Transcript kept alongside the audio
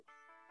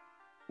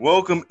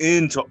Welcome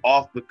into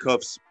Off the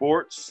Cuff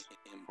Sports.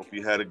 Hope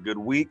you had a good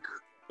week.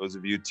 Those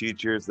of you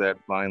teachers that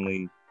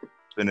finally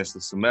finished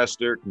the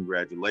semester,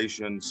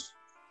 congratulations.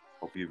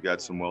 Hope you've got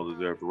some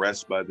well-deserved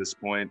rest by this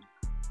point.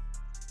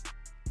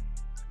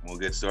 We'll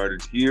get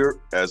started here.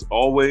 As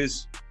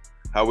always,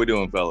 how we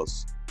doing,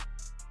 fellas?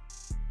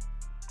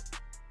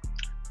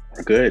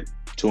 We're good.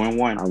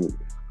 2-1.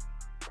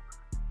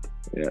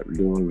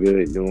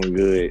 Doing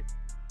good.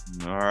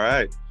 All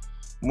right.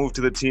 Move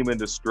to the team in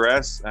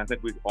distress. I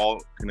think we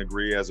all can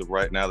agree as of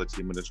right now the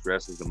team in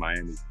distress is the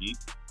Miami Heat.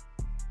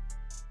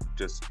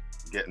 Just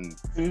getting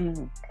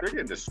they're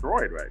getting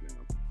destroyed right now.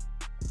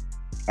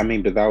 I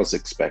mean, but that was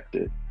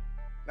expected.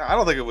 No, I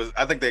don't think it was.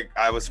 I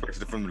was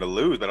expected for them to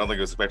lose, but I don't think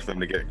it was expected for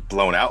them to get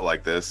blown out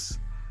like this.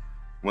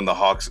 When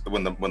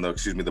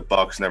the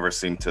Bucks never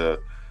seem to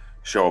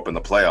show up in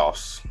the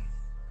playoffs.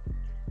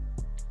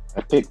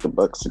 I picked the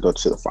Bucks to go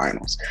to the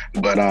finals,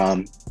 but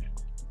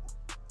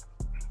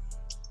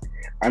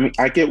I mean,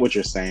 I get what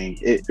you're saying.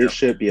 It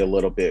should be a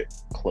little bit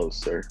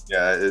closer.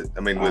 Yeah, with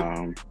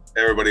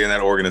everybody in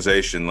that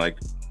organization, like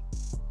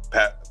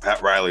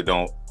Pat Riley,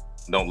 don't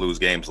lose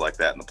games like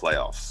that in the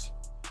playoffs.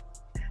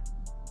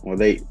 Well,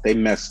 they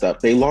messed up.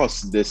 They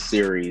lost this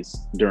series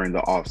during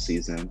the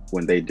offseason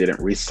when they didn't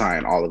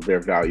re-sign all of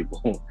their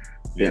valuable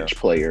bench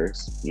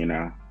players, you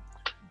know.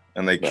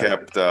 And they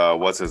kept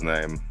what's his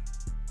name?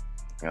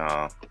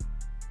 Was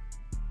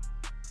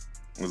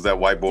that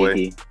white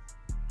boy?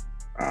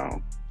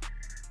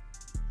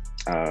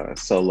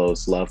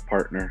 Solo's love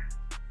partner,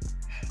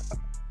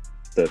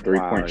 the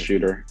three-point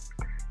shooter.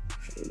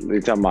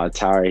 We talking about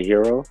Tyler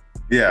Hero?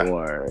 Yeah.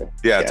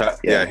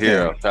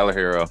 Hero. Tyler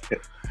Hero.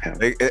 Yeah.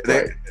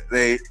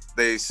 They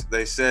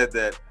said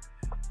that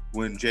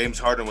when James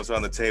Harden was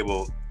on the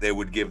table, they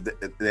would give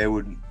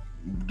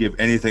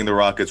anything the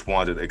Rockets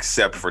wanted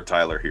except for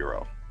Tyler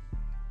Hero.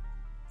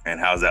 And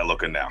how's that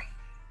looking now?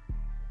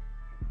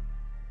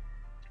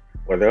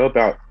 Well,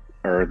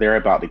 they're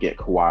about to get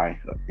Kawhi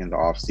in the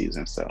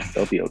offseason, so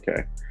they'll be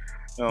okay.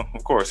 No,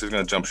 of course he's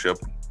going to jump ship.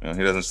 You know,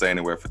 he doesn't stay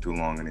anywhere for too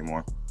long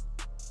anymore.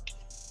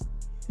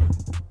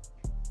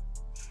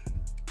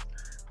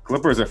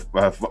 Clippers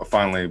have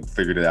finally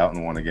figured it out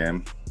and won a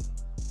game.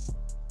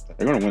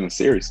 They're going to win the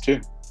series too.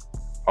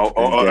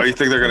 Oh! You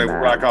think they're going to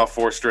rock off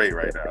 4 straight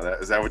right now?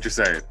 Is that what you're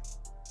saying?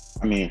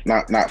 I mean,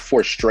 not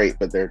 4 straight,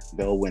 but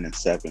they'll win in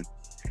 7.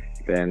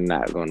 They're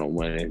not going to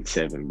win in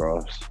 7,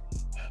 bros.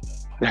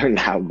 They're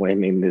not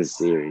winning this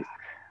series.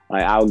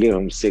 Like, I'll give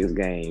them 6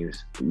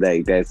 games.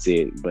 Like, that's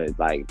it. But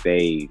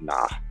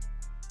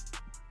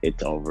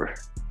it's over.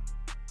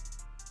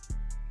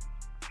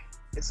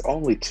 It's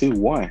only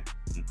 2-1.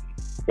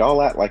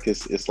 Y'all act like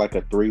it's like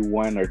a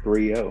 3-1 or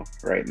 3-0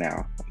 right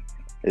now.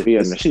 We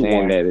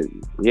understand that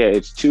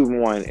it's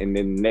 2-1, and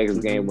then the next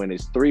game when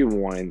it's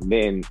 3-1,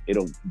 then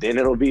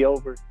it'll be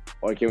over.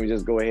 Or can we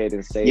just go ahead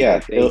and say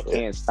that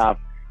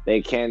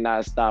they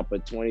cannot stop a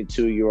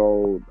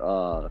 22-year-old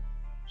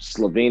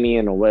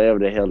Slovenian or whatever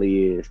the hell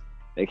he is.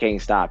 They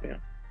can't stop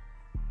him.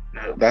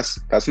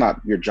 That's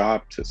not your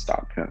job to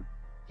stop him.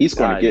 He's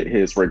going to get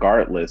his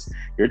regardless.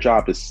 Your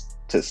job is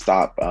to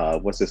stop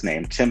what's his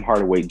name, Tim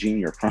Hardaway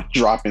Jr. from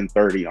dropping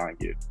 30 on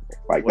you.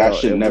 That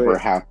should never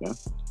happen.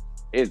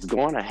 It's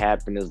going to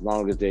happen as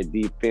long as they're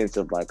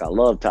defensive. Like, I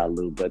love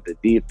Tyloo, but the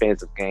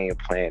defensive game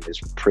plan is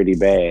pretty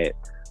bad,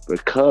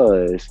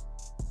 because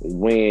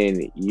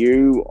when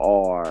you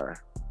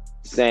are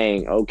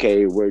saying,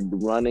 okay, we're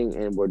running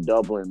and we're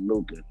doubling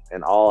Luka,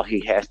 and all he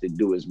has to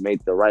do is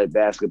make the right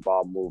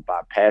basketball move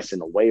by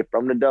passing away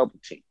from the double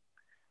team,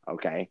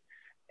 okay?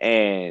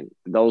 And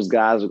those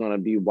guys are going to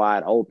be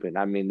wide open.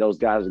 I mean, those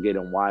guys are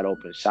getting wide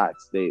open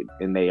shots,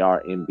 and they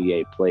are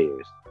NBA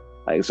players.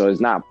 Like, so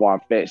it's not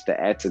far-fetched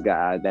to ask a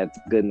guy that's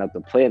good enough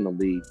to play in the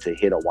league to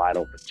hit a wide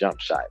open jump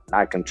shot,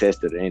 not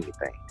contested or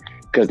anything,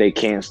 because they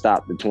can't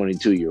stop the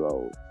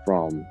 22-year-old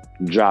from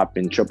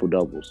dropping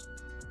triple-doubles.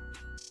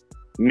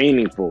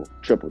 Meaningful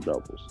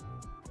triple-doubles.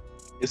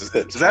 Is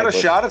that a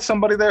shot at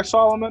somebody there,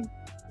 Solomon?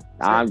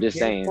 I'm just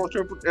saying. Are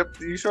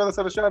you sure that's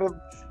not a shot of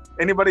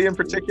anybody in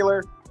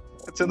particular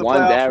that's in the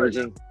One's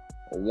playoffs?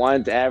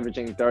 One's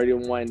averaging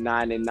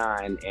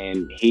 31.99,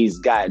 and he's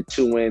got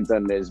 2 wins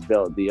under his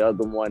belt. The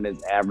other one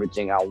is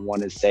averaging, I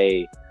want to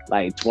say,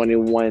 like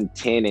 21,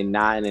 10, and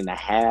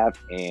 9.5,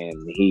 and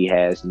he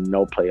has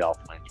no playoff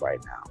wins right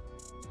now.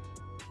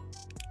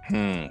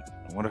 I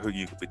wonder who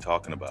you could be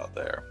talking about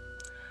there.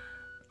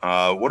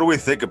 What do we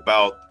think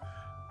about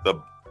the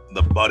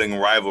budding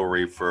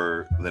rivalry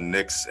for the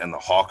Knicks and the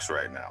Hawks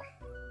right now?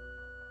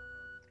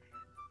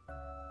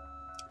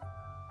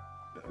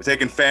 We're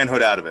taking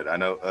fanhood out of it. I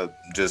know,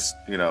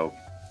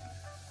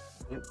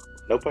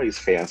 Nobody's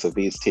fans of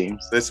these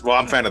teams.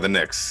 I'm a fan of the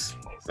Knicks,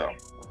 so,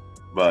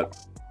 but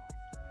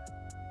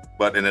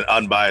in an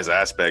unbiased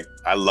aspect,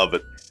 I love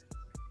it.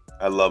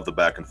 I love the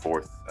back and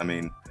forth. I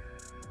mean,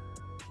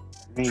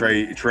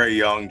 Trae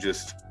Young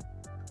just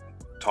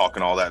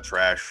talking all that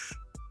trash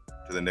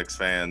to the Knicks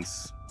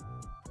fans.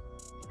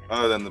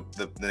 Other than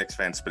the Knicks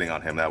fans spitting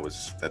on him,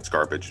 that's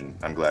garbage, and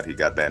I'm glad he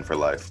got banned for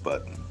life.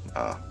 But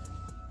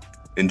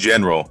in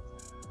general,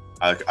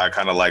 I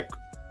kind of like,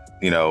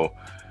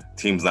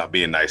 teams not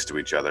being nice to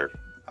each other.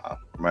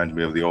 Reminds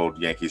me of the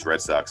old Yankees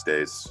Red Sox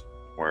days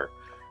where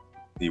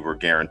you were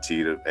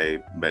guaranteed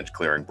a bench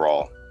clearing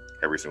brawl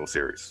every single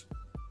series.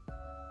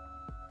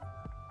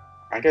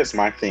 I guess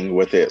my thing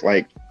with it,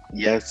 like,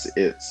 yes,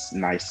 it's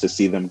nice to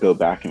see them go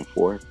back and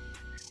forth,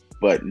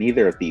 but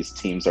neither of these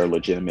teams are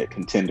legitimate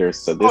contenders.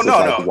 So this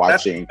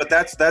watching.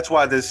 That's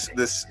why this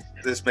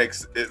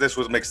makes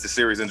the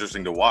series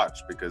interesting to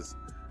watch, because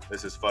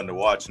this is fun to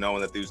watch,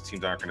 knowing that these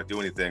teams aren't going to do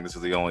anything.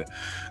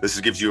 This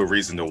gives you a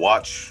reason to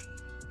watch,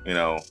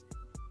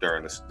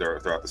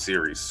 throughout the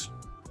series.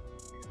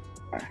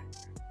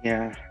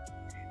 Yeah,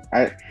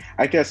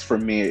 I guess for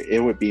me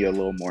it would be a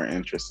little more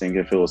interesting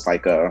if it was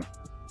like a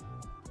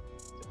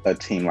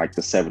team like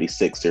the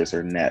 76ers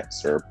or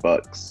Nets or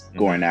Bucks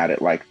going at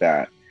it like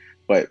that.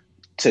 But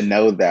to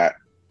know that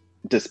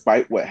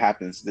despite what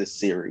happens this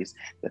series,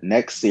 the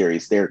next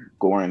series they're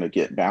going to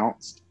get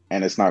bounced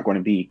and it's not going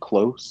to be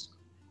close.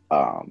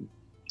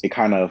 It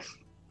kind of,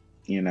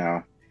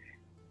 it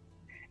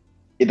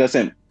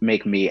doesn't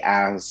make me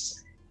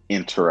as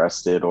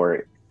interested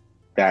or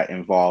that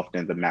involved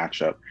in the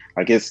matchup.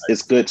 Like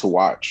it's good to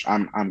watch.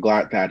 I'm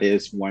glad that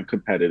is one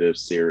competitive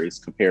series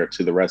compared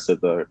to the rest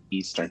of the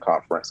Eastern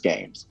Conference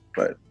games.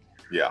 But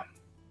yeah,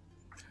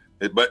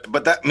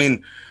 but that, I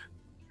mean,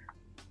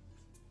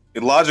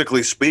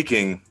 logically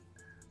speaking,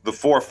 the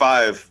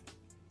 4-5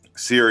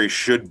 series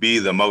should be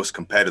the most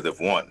competitive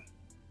one,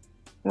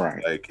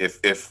 right? Like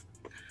if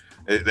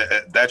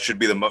that should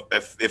be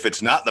if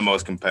it's not the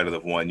most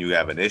competitive one, you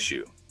have an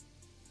issue.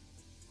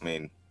 I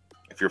mean,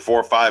 if your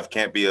 4-5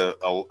 can't be a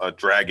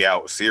drag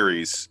out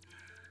series,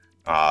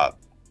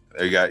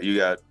 you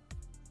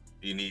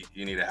need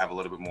to have a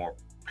little bit more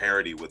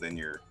parity within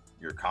your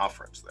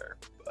conference there.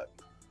 But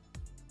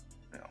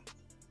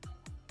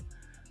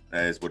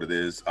that is what it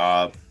is.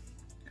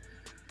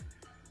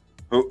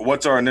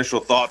 What's our initial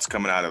thoughts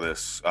coming out of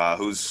this?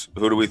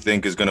 Who do we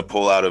think is going to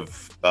pull out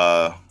of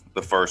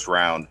the first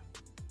round?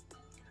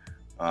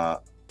 I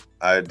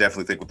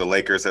definitely think what the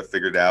Lakers have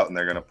figured out, and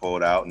they're going to pull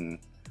it out and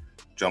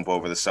jump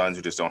over the Suns,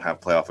 who just don't have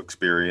playoff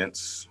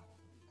experience.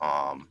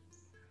 I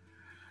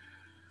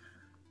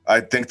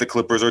think the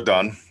Clippers are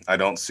done. I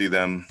don't see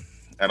them.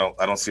 I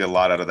don't see a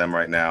lot out of them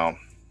right now.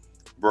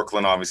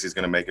 Brooklyn obviously is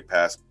going to make it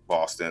past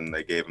Boston.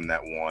 They gave them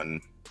that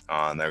one,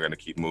 and they're going to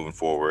keep moving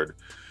forward.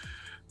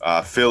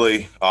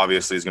 Philly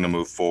obviously is going to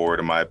move forward,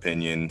 in my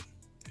opinion.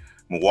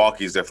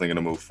 Milwaukee is definitely going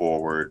to move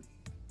forward.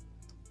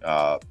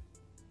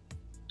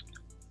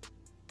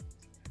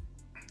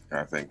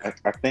 I think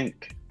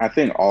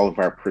all of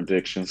our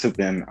predictions have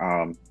been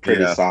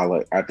pretty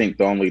solid. I think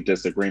the only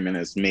disagreement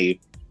is made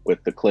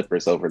with the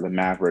Clippers over the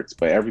Mavericks,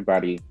 but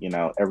everybody,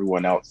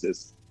 everyone else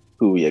is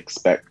who we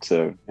expect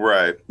to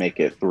make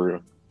it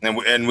through.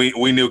 And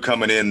we knew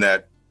coming in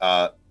that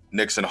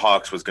Knicks and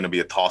Hawks was going to be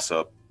a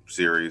toss-up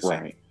series,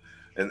 right?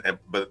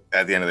 But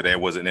at the end of the day, it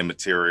wasn't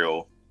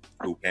immaterial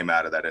who came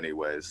out of that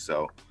anyways.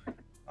 So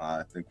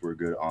I think we're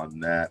good on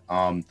that.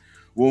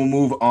 We'll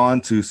move on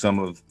to some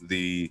of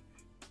the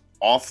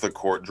off the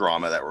court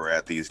drama that were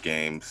at these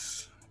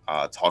games,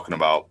 talking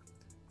about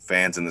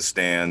fans in the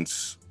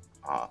stands,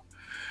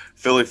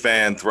 Philly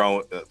fan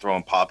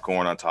throwing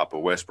popcorn on top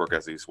of Westbrook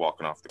as he's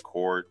walking off the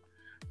court,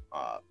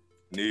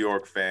 New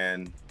York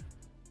fan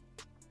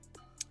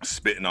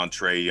spitting on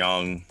Trae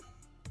Young.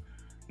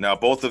 Now,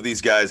 both of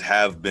these guys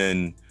have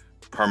been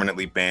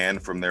permanently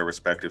banned from their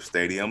respective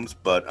stadiums,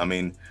 but I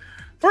mean,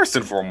 first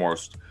and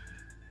foremost,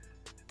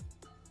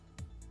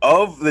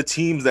 of the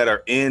teams that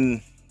are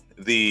in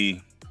the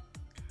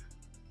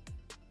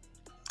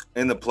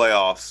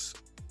playoffs,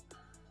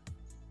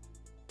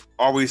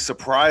 are we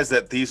surprised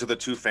that these are the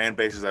two fan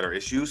bases that are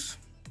issues?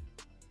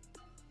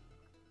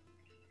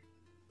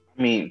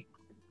 I mean,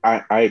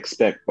 I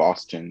expect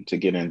Boston to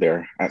get in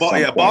there at some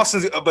point.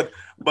 Boston's, but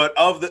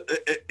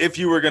if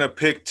you were going to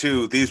pick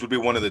two, these would be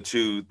one of the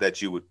two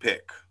that you would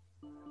pick.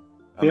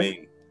 I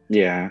mean,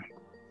 yeah.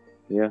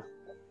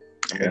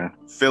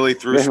 Philly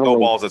threw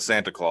snowballs at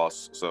Santa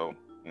Claus, so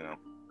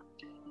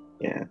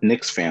Yeah,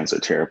 Knicks fans are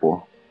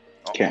terrible.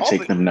 Can't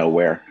take them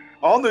nowhere.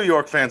 All New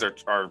York fans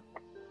are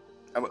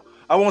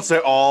I won't say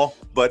all,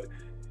 but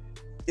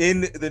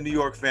in the New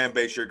York fan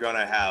base, you're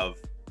gonna have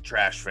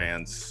trash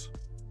fans.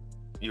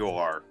 You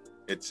are.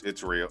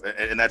 It's real,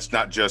 and that's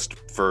not just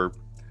for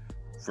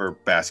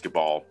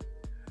basketball.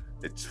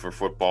 It's for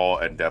football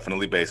and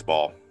definitely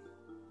baseball.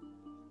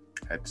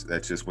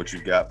 That's just what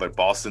you got. But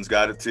Boston's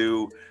got it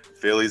too.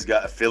 Philly's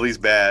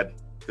bad.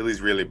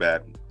 Philly's really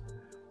bad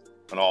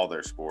on all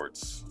their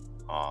sports.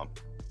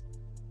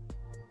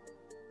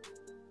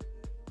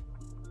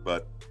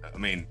 But I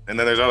mean, and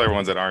then there's other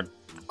ones that aren't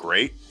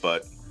great,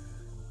 but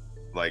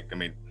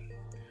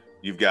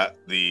you've got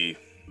the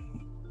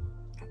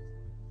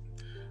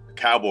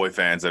Cowboy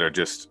fans that are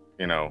just,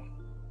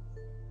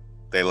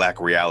 they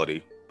lack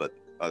reality. But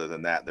other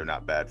than that, they're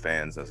not bad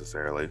fans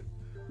necessarily.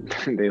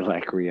 They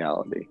lack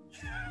reality.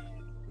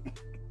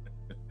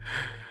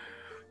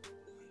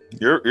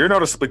 You're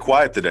noticeably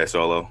quiet today,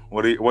 Solo.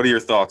 What are your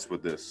thoughts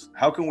with this?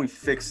 How can we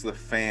fix the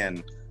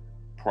fan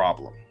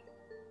problem?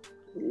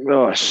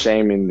 Oh,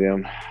 shaming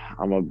them.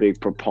 I'm a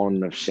big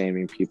proponent of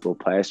shaming people,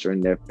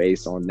 plastering their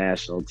face on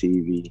national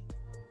TV.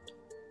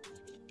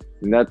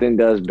 Nothing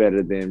does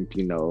better than,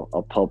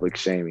 a public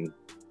shaming.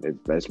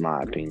 That's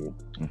my opinion.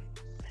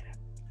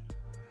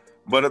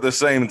 But at the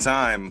same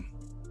time,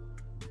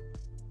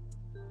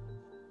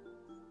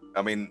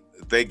 I mean,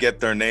 they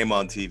get their name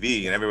on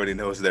TV and everybody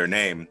knows their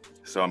name.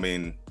 So, I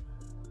mean,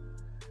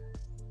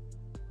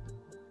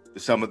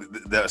 some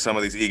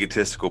of these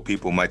egotistical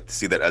people might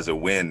see that as a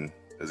win,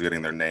 as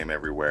getting their name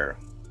everywhere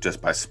just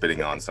by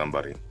spitting on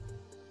somebody.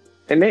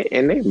 And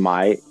they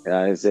might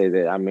say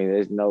that. I mean,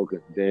 there's no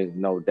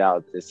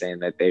doubt to saying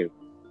that they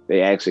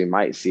actually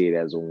might see it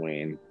as a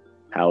win.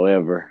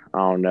 However, I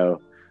don't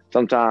know.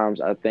 Sometimes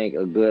I think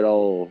a good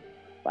old,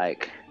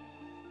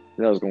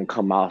 it's gonna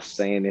come out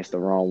saying this the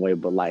wrong way,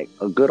 but like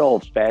a good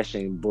old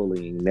fashioned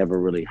bullying never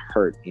really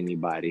hurt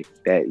anybody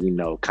that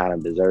kind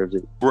of deserves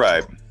it.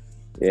 Right.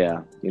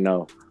 Yeah,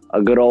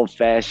 a good old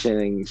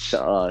fashioned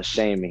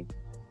shaming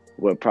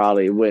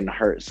wouldn't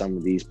hurt some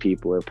of these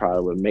people. It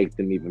probably would make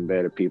them even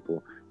better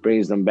people.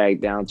 Brings them back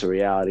down to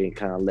reality and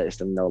kind of lets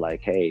them know,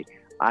 like, hey,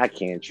 I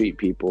can't treat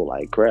people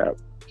like crap.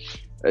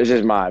 It's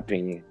just my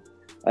opinion.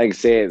 Like I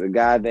said, the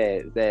guy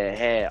that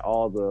had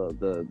all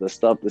the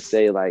stuff to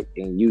say, like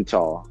in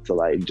Utah, to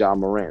like Ja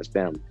Morant's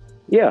family.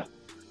 Yeah,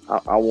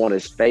 I want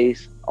his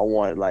face. I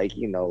want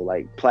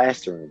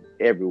plastering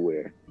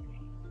everywhere,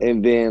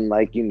 and then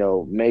make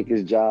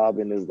his job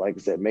and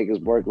make his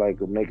work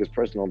make his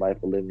personal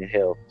life a living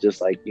hell.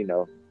 Just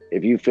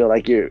if you feel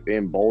like you're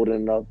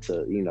emboldened enough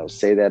to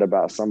say that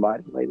about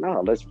somebody,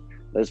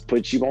 let's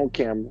put you on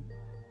camera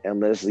and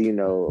let's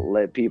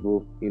let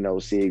people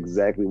see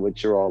exactly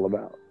what you're all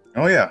about.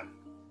 Oh yeah,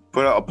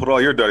 put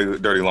all your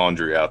dirty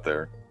laundry out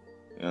there.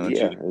 Let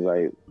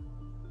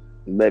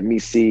me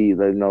see.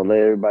 Let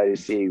everybody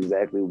see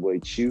exactly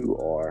what you're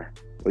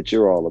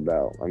all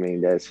about. I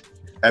mean, that's.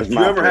 Have you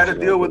ever had to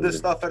deal with this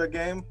stuff at a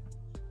game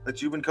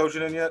that you've been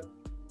coaching in yet?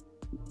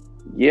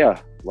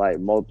 Yeah,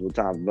 multiple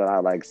times. But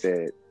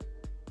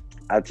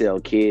I tell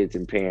kids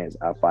and parents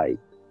I fight.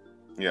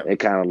 Yeah, it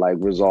kind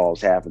of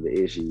resolves half of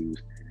the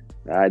issues.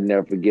 I'd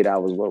never forget. I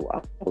was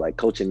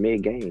coaching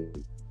mid game.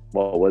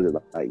 What was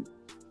it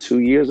 2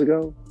 years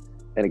ago?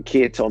 And a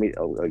kid told me,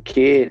 a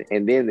kid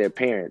and then their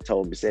parent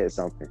said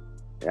something.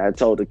 And I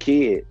told the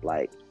kid,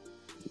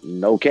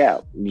 no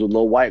cap, it was a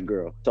little white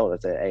girl. Told her,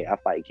 said, hey, I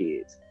fight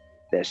kids.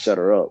 That shut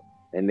her up.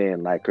 And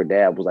then her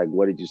dad was like,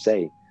 what did you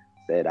say?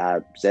 Said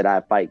I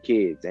fight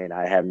kids and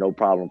I have no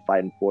problem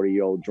fighting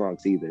 40-year-old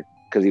drunks either,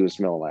 because he was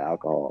smelling like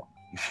alcohol.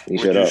 He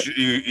shut up.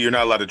 You're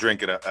not allowed to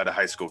drink at a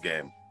high school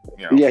game.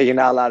 Yeah, you're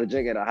not allowed to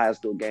drink at a high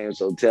school game.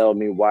 So tell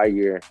me why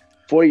you're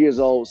 4 years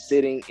old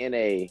sitting in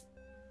a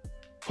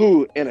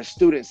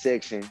student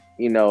section,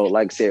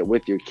 like I said,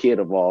 with your kid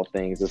of all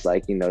things. It's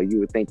you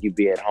would think you'd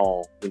be at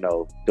home,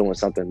 doing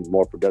something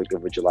more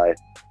productive with your life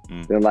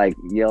than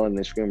yelling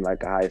and screaming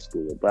like a high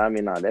schooler. But I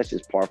mean, no, that's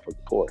just par for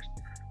the course.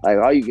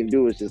 All you can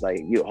do is just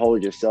you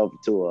hold yourself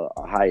to a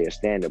higher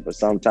standard. But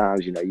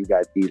sometimes, you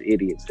got these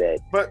idiots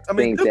that. But I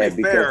mean, to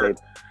be fair,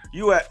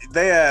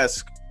 they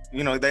ask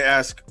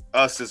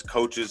us as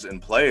coaches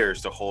and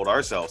players to hold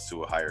ourselves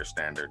to a higher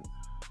standard.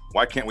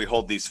 Why can't we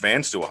hold these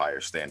fans to a higher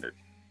standard?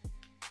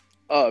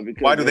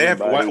 Because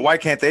why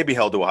can't they be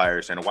held to a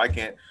higher standard? Why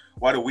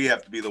do we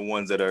have to be the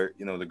ones that are,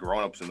 the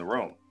grown-ups in the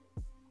room?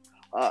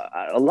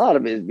 A lot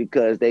of it is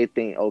because they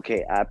think,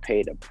 okay, I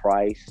paid a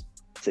price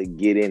to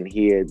get in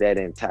here. That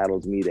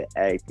entitles me to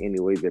act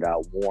any way that I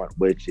want,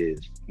 which is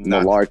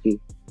malarkey.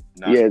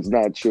 Yeah, it's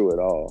not true at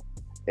all.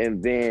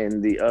 And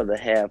then the other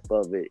half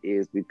of it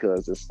is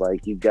because it's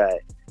you got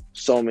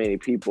so many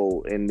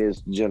people in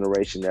this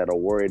generation that are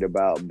worried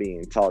about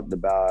being talked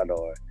about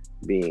or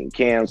being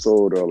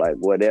canceled or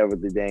whatever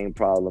the dang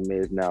problem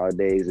is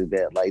nowadays, is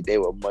that they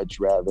would much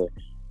rather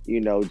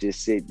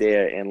just sit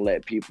there and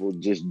let people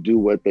just do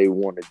what they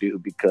want to do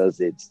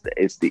because it's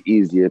the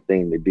easier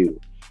thing to do.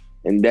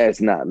 And that's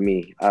not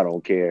me. I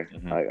don't care.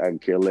 Mm-hmm. I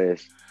care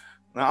less.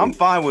 Now, I'm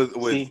fine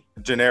with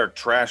generic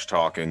trash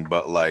talking,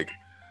 but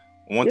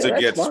once it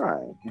gets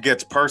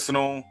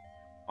personal,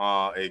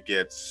 it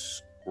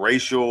gets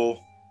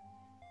racial,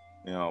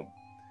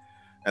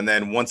 and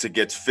then once it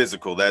gets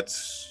physical,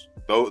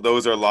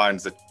 those are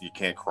lines that you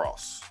can't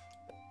cross.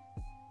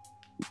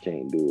 You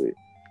can't do it.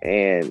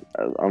 And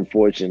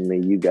unfortunately,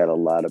 you got a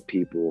lot of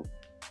people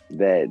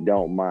that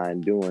don't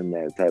mind doing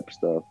that type of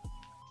stuff.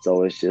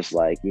 So it's just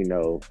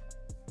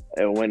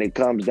and when it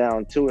comes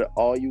down to it,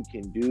 all you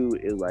can do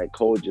is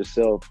hold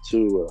yourself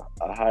to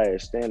a higher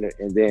standard.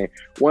 And then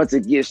once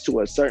it gets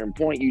to a certain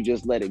point, you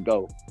just let it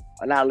go.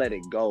 Or not let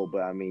it go,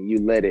 but I mean, you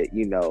let it,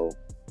 you let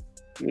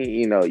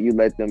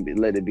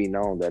it be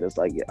known that it's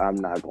I'm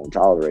not going to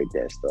tolerate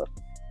that stuff.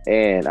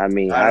 And I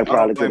mean, I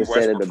probably could have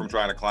said it from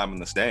trying to climb in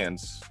the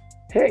stands.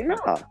 Heck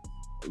nah.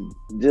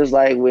 Just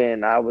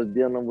when I was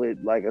dealing with,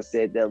 I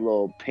said, that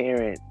little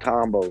parent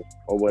combo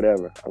or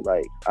whatever,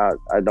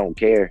 I don't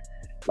care.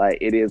 Like,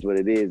 it is what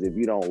it is. If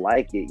you don't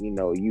like it,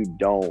 you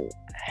don't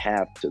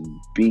have to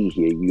be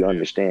here. You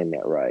understand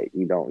that, right?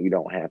 You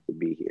don't have to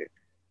be here.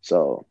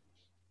 So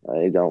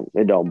it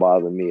don't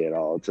bother me at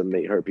all to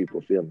hurt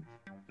people feelings.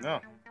 No,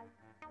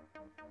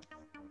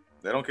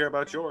 they don't care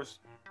about yours.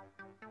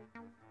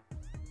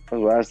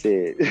 That's what I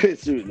said.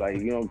 It's like,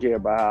 you don't care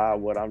about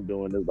what I'm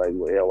doing. It's like,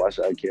 well, hell, why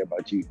should I care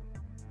about you?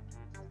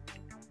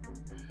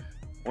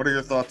 What are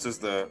your thoughts as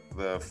the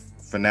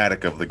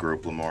fanatic of the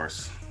group,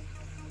 Lamars?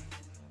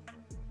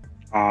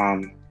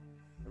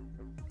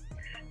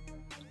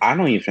 I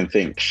don't even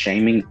think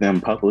shaming them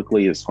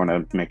publicly is going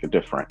to make a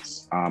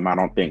difference. I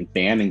don't think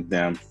banning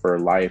them for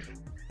life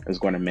is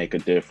going to make a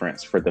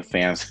difference for the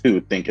fans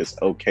who think it's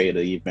okay to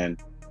even,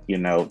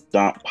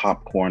 dump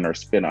popcorn or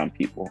spit on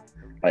people.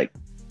 Like,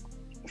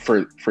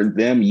 for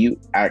them, you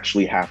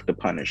actually have to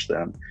punish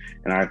them.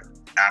 And I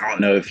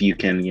don't know if you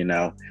can,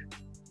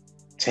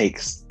 take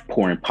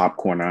pouring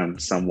popcorn on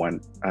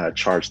someone,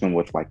 charge them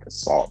with like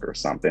assault or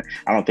something.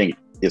 I don't think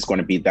it's going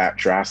to be that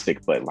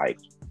drastic, but like,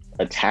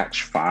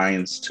 attach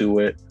fines to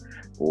it,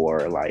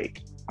 or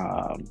like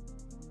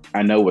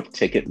I know with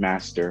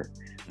Ticketmaster,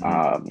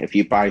 if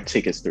you buy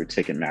tickets through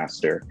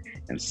Ticketmaster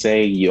and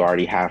say you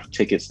already have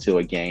tickets to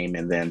a game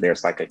and then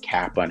there's like a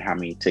cap on how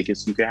many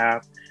tickets you can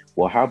have,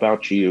 well, how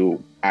about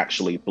you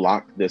actually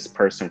block this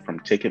person from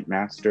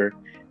Ticketmaster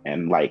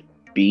and like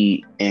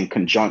be in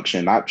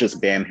conjunction, not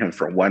just ban him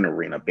from one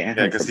arena, ban him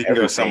from because he can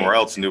go somewhere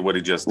else and do what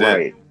he just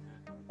did.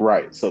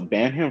 Right. So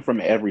ban him from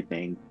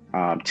everything.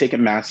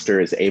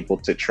 Ticketmaster is able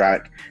to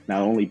track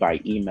not only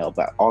by email,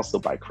 but also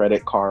by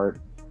credit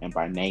card and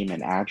by name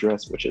and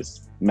address, which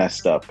is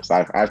messed up because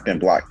I've been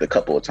blocked a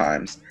couple of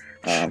times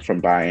from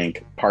buying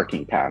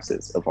parking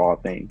passes of all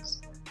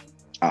things.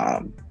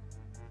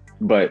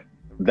 But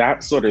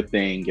that sort of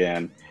thing,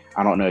 and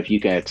I don't know if you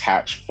can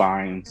attach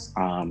fines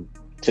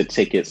to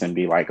tickets and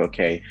be like,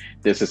 okay,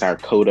 this is our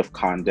code of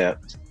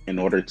conduct in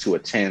order to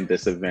attend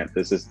this event.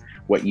 This is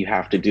what you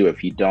have to do.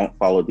 If you don't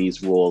follow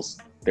these rules,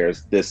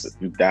 there's this,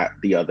 that,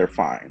 the other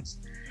fines.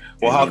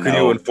 Well, how can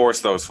you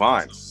enforce those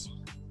fines?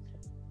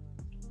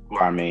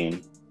 Well, I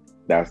mean,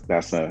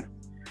 that's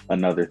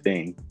another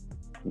thing,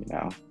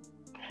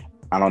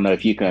 I don't know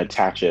if you can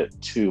attach it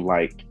to,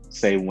 like,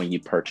 say when you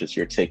purchase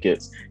your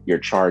tickets, your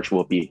charge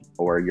will be,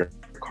 or your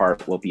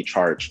card will be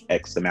charged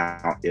X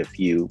amount if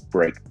you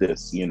break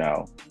this,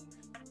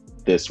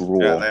 this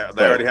rule. Yeah,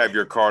 they already have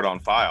your card on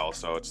file,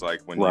 so it's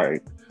like when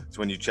it's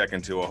when you check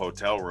into a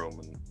hotel room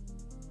and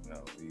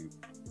you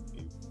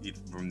eat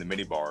from the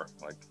mini bar,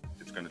 like,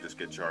 it's going to just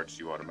get charged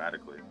to you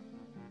automatically.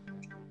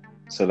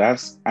 So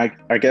that's, I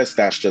guess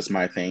that's just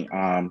my thing.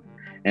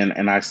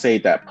 And I say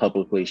that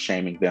publicly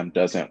shaming them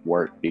doesn't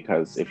work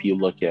because if you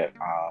look at,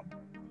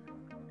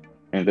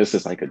 and this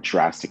is like a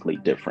drastically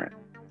different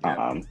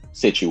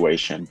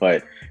situation,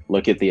 but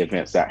look at the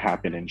events that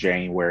happened in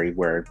January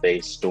where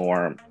they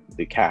stormed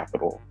the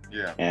Capitol.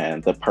 Yeah.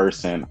 And the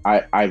person,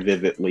 I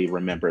vividly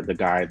remember the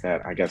guy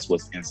that I guess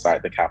was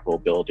inside the Capitol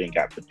building,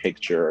 got the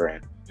picture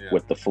and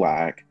with the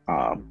flag.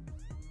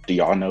 Do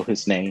y'all know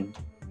his name?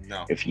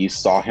 No. If you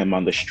saw him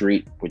on the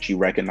street, would you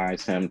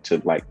recognize him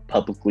to like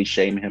publicly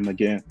shame him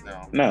again?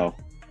 No.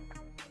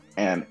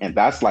 And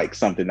that's like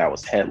something that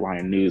was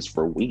headline news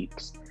for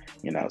weeks,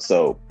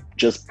 so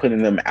just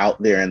putting them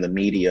out there in the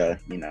media,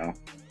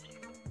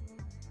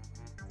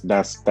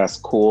 that's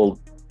cool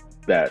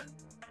that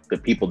the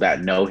people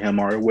that know him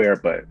are aware,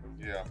 but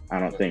I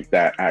don't think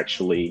that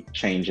actually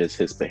changes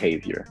his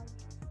behavior.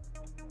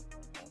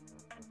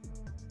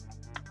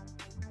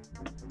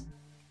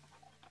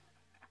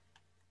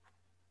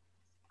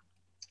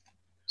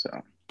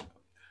 So,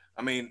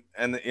 I mean,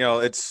 and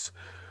it's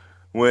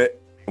when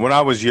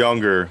I was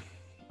younger,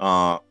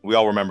 we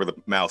all remember the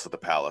Mouse at the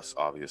Palace,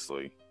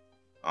 obviously.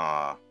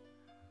 I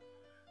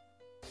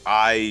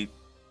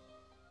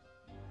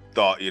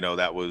thought,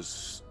 that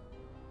was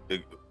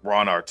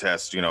Ron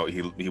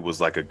Artest, he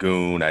was like a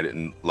goon. I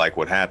didn't like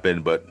what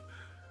happened, but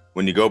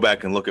when you go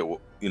back and look at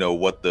what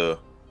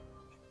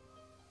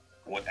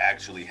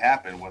actually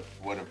happened,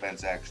 what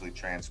events actually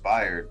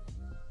transpired,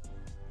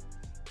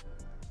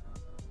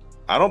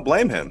 I don't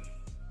blame him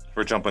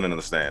for jumping into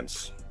the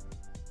stands.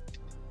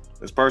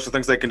 This person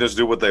thinks they can just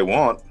do what they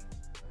want.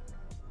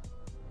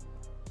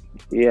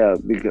 Yeah,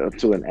 because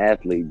to an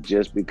athlete,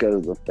 just because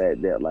of the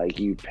fact that like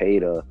you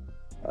paid a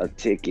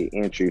ticket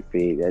entry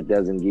fee, that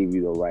doesn't give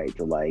you the right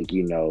to like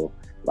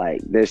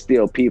there's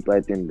still people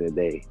at the end of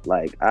the day.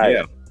 Like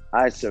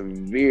I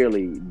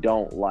severely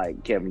don't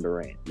like Kevin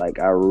Durant. Like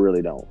I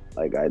really don't.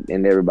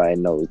 And everybody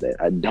knows that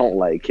I don't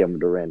like Kevin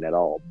Durant at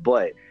all.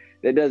 But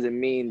that doesn't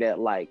mean that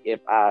like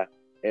if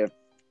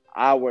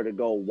I were to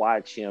go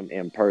watch him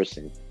in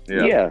person,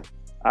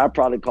 I'd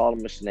probably call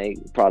him a snake,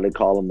 probably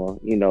call him a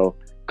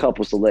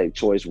couple select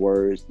choice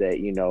words that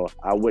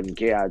I wouldn't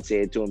care. I'd say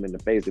it to him in the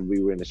face if we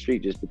were in the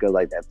street, just because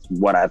like that's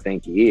what I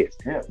think he is.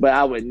 But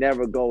I would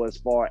never go as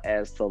far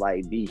as to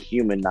like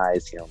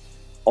dehumanize him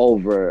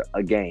over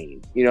a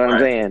game. You know what I'm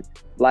saying?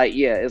 Like,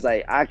 it's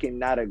like I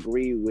cannot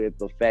agree with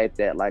the fact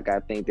that like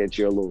I think that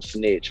you're a little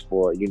snitch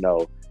for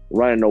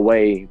running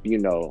away,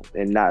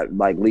 and not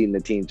like leading the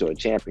team to a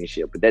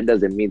championship. But that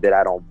doesn't mean that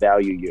I don't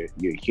value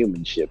your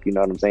humanship. You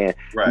know what I'm saying?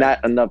 Right.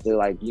 Not enough to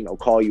like,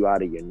 call you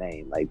out of your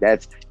name. Like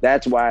that's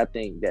why I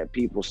think that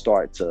people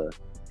start to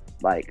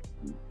like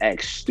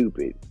act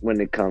stupid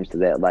when it comes to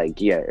that. Like,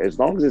 yeah, as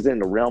long as it's in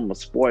the realm of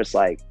sports,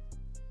 like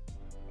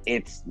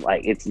it's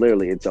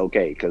literally it's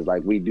okay, because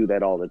like we do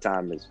that all the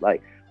time. It's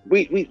like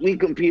we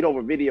compete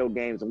over video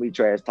games and we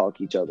trash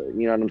talk each other.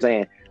 You know what I'm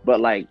saying? But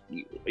like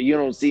you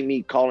don't see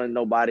me calling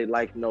nobody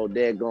like no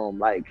daggone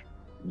like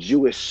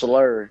Jewish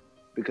slur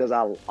because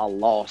I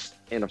lost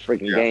in a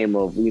freaking game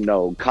of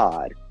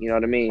COD. You know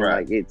what I mean?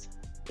 Right. Like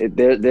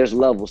there's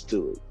levels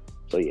to it.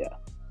 So yeah.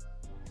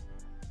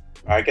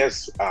 I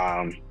guess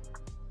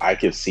I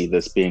could see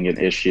this being an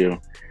issue.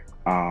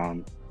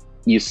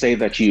 You say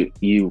that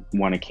you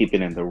want to keep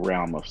it in the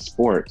realm of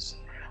sports.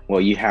 Well,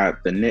 you had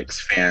the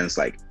Knicks fans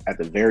like at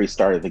the very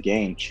start of the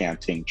game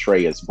chanting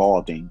 "Trey is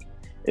balding."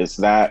 Is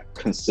that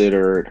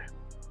considered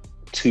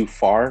too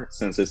far,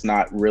 since it's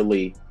not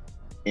really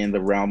in the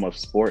realm of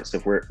sports?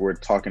 If we're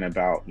talking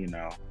about, and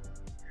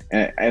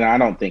I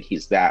don't think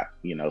he's that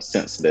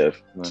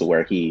sensitive to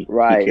where he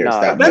cares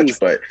that much.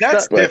 But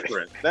that's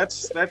different.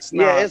 That's not.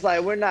 Yeah, it's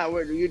like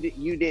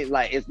you didn't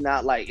like. It's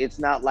not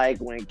like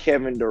when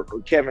Kevin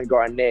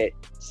Garnett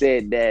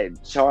said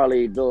that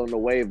Charlie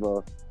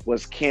Villanueva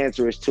was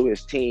cancerous to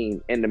his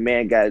team, and the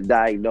man got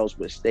diagnosed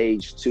with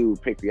stage 2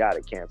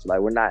 pancreatic cancer. Like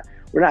we're not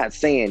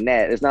saying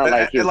that. It's not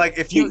like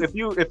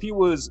if he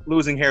was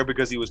losing hair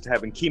because he was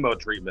having chemo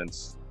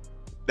treatments,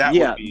 that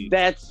would be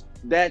that's.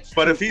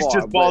 But if he's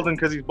just balding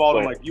because he's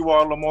balding like you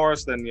are,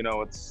 Lamarus, then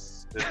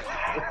it's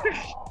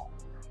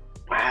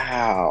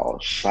wow,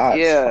 shots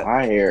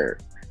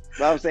fired.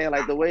 But I'm saying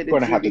like the way that you're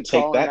gonna have to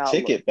take that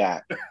ticket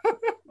back.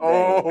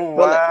 Oh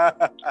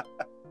wow.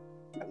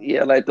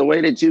 Yeah, like the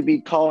way that you be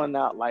calling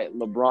out like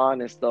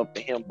LeBron and stuff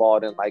and him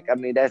balding, like I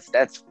mean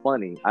that's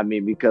funny. I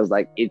mean, because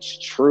like it's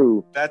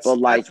true. But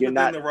like you're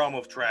not in the realm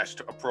of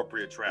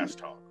appropriate trash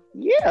talk.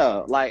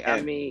 Yeah, like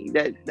I mean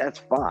that's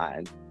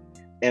fine.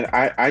 And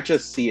I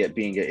just see it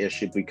being an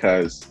issue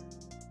because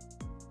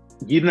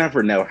you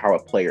never know how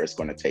a player is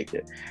going to take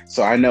it.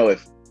 So I know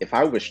if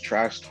I was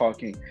trash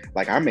talking,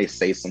 like I may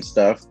say some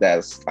stuff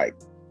that's like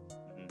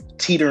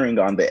teetering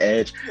on the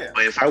edge. Yeah.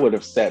 But if I would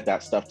have said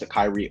that stuff to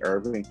Kyrie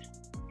Irving,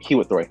 he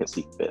would throw his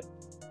seat fit.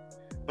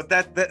 But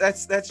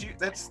that's you.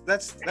 That's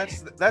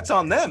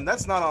on them.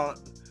 That's not on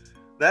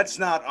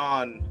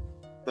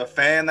the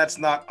fan. That's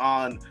not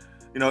on.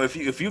 If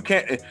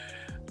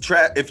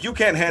you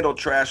can't handle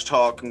trash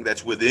talking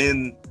that's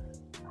within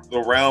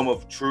the realm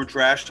of true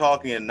trash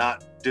talking and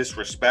not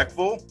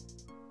disrespectful,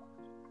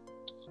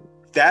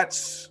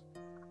 that's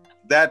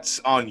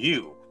on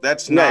you.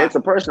 That's not. It's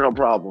a personal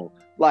problem.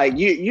 Like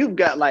you've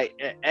got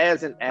like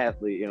as an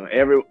athlete,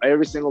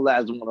 every single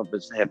last one of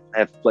us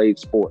have played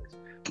sports.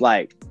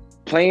 Like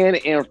playing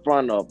in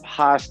front of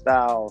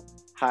hostile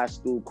high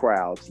school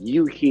crowds,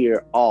 you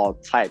hear all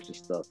types of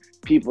stuff.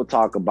 People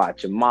talk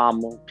about your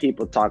mama.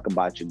 People talk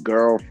about your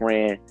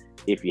girlfriend,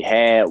 if you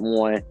had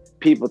one.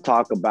 People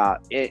talk about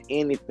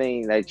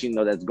anything that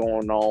that's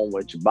going on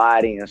with your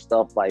body and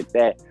stuff like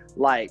that.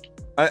 Like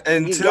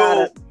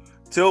until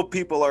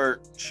people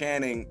are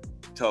chanting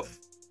to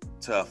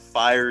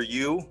fire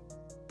you,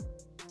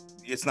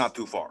 it's not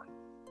too far.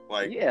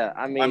 Like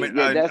I'm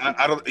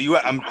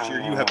sure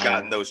you have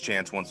gotten those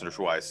chants once or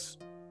twice.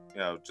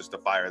 Just to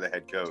fire the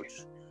head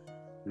coach.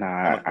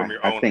 Nah,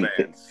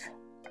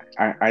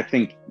 I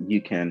think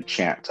you can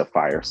chant to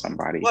fire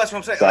somebody. Well, that's what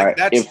I'm saying. So like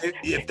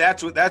if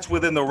that's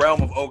within the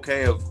realm of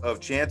okay of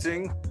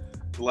chanting,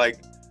 like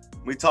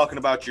we talking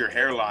about your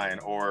hairline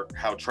or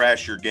how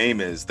trash your game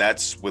is,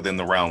 that's within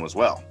the realm as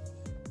well.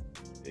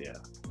 Yeah.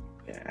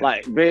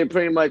 Like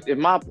pretty much,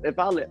 if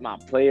I let my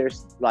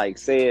players like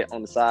say it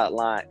on the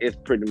sideline, it's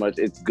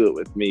good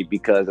with me,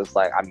 because it's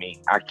like I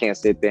mean I can't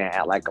sit there and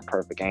act like a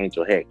perfect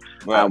angel. Heck,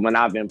 when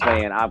I've been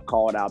playing, I've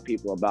called out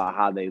people about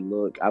how they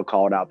look. I've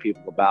called out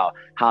people about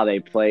how they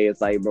play.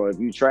 It's like, bro, if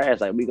you trash,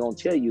 like we gonna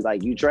tell you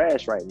like you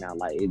trash right now.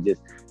 Like it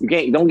just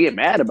don't get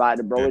mad about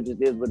it, bro. It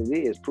just is what it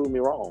is. Prove me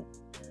wrong.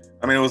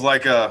 I mean, it was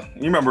like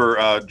you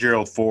remember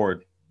Gerald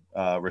Ford,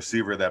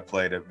 receiver that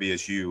played at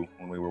VSU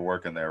when we were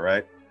working there,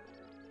 right?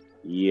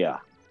 Yeah.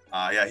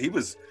 He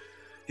was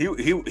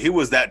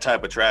that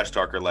type of trash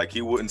talker. Like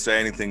he wouldn't say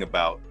anything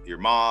about your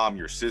mom,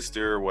 your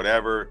sister,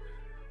 whatever.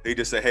 He'd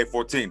just say, hey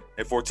 14,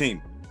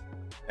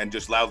 and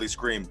just loudly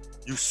scream,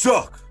 you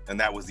suck. And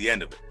that was the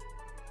end of it.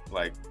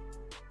 Like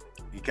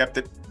he kept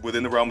it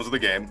within the realms of the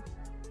game.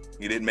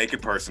 He didn't make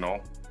it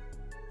personal.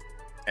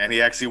 And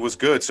he actually was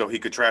good, so he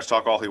could trash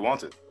talk all he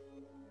wanted.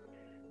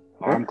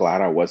 I'm glad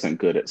I wasn't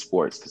good at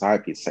sports, because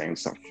I'd be saying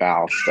some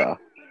foul stuff.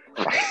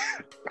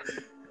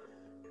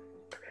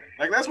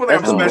 Like that's what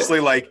I'm especially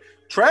like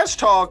trash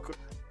talk.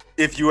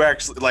 If you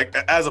actually like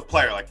as a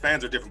player, like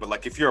fans are different, but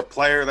like if you're a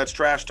player that's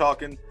trash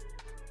talking,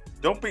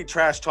 don't be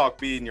trash talk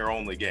being your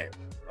only game.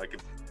 Like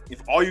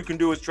if all you can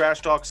do is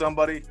trash talk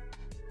somebody,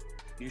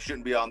 you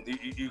shouldn't be on.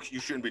 You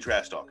shouldn't be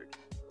trash talking.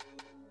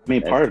 I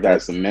mean, part of that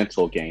is a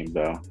mental game,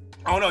 though.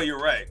 Oh no, you're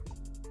right.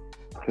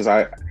 Because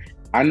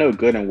I know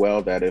good and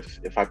well that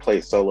if I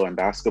play solo in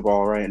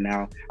basketball right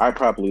now, I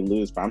probably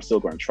lose, but I'm still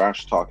going to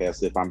trash talk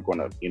as if I'm going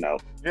to,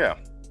 Yeah.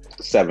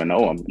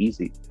 7-0 them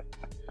easy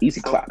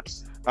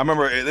claps. I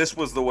remember this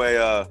was the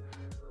way.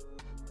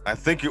 I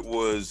think it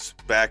was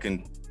back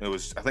in. I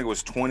think it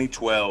was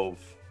 2012,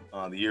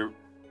 the year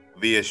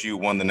VSU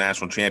won the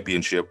national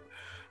championship.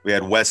 We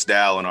had West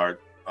Dow in our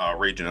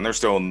region, and they're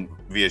still in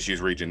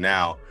VSU's region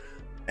now.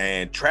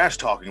 And trash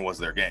talking was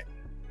their game.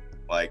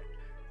 Like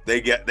they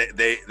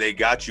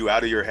got you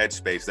out of your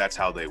headspace. That's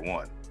how they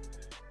won,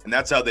 and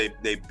that's how they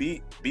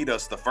beat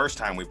us the first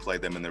time we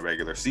played them in the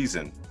regular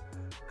season,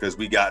 because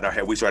we got in our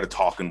head. We started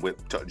talking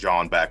with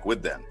John back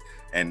with them,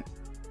 and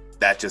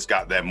that just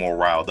got them more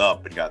riled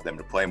up and got them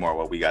to play more.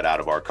 While we got out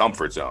of our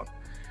comfort zone,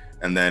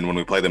 and then when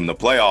we played them in the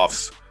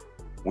playoffs,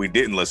 we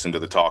didn't listen to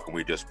the talk and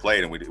we just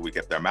played, and we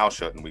kept their mouth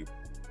shut, and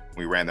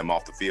we ran them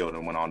off the field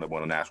and went on to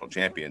win a national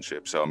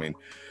championship. So I mean,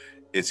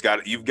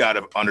 you've got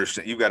to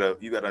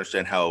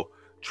understand how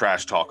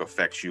trash talk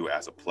affects you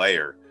as a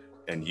player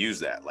and use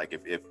that. Like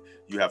if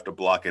you have to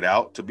block it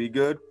out to be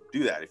good,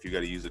 do that. If you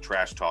got to use the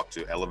trash talk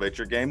to elevate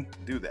your game,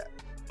 do that.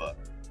 But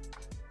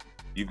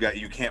you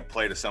can't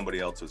play to somebody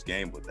else's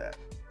game with that.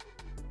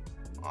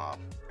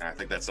 And I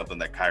think that's something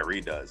that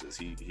Kyrie does, is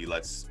he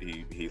lets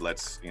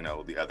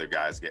the other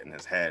guys get in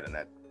his head, and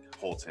that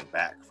holds him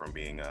back from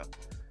being a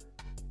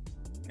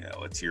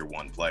tier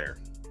 1 player.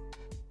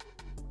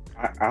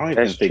 I don't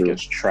even think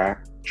it's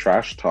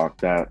trash talk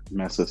that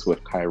messes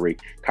with Kyrie.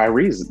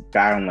 Kyrie's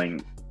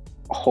battling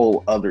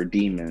whole other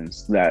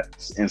demons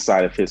that's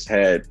inside of his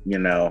head,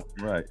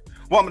 Right.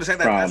 Well, I'm going to say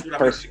that's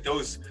what I mean.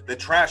 The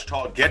trash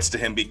talk gets to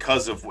him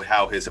because of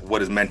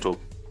what his mental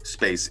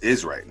space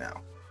is right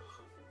now.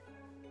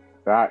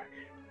 That,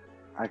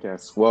 I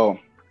guess. Well,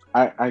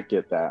 I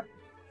get that,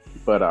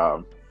 but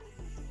I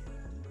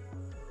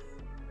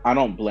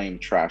don't blame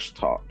trash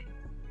talk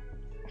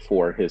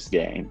for his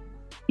game.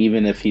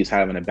 Even if he's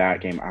having a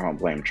bad game, I don't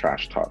blame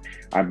trash talk.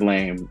 I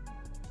blame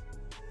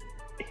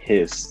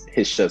his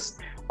just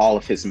all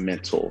of his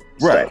mental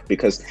stuff,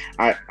 because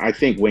I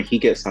think when he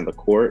gets on the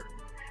court,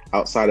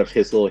 outside of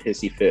his little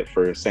hissy fit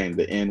for saying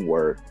the N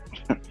word,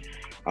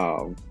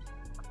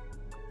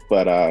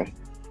 but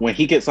when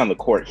he gets on the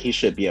court, he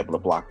should be able to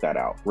block that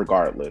out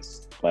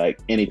regardless. Like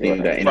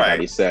anything that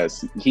anybody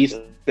says, he's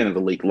been in the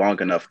league long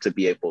enough to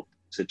be able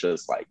to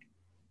just like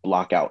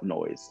block out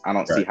noise. I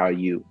don't see how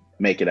you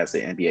make it as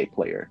an NBA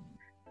player.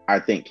 I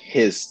think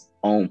his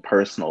own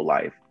personal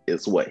life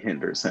is what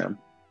hinders him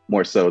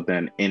more so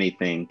than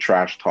anything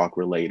trash talk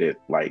related.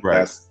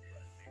 That's,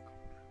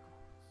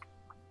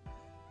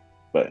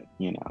 but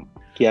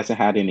he hasn't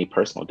had any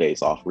personal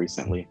days off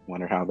recently.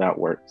 Wonder how that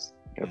works.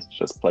 It's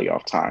just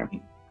playoff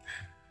time.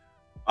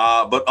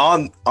 But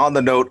on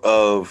the note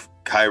of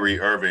Kyrie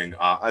Irving,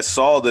 I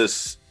saw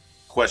this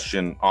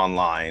question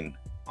online,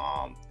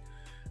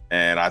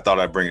 and I thought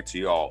I'd bring it to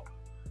y'all.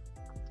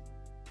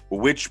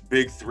 Which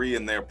big three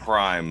in their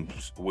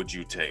primes would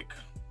you take?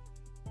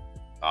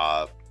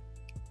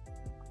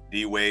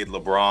 D-Wade,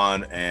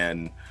 LeBron,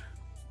 and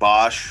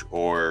Bosh,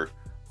 or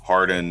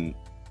Harden,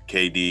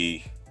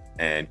 KD,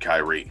 and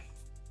Kyrie?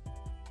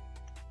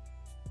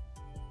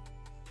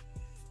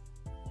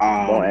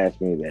 Don't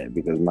ask me that,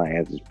 because my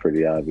answer is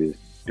pretty obvious.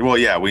 Well,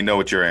 yeah, we know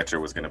what your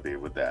answer was going to be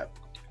with that.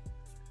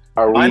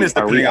 Mine is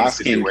depending on the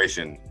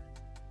situation.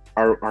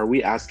 Are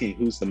we asking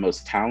who's the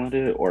most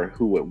talented or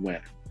who would win?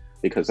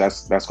 Because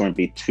that's going to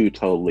be two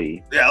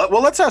totally. Yeah,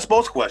 well, let's ask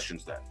both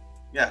questions then.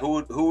 Yeah,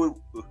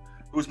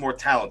 who's more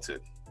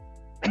talented?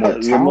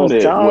 The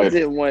most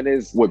talented one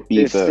would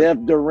be Steph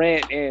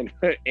Durant and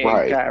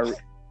Kyrie.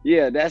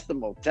 Yeah, that's the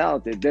most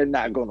talented. They're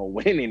not going to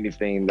win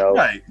anything though.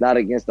 Right. Not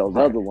against those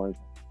other ones.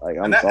 Like,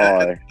 I'm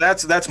sorry.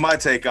 That's my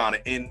take on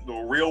it. In the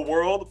real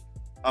world,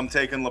 I'm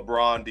taking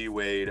LeBron,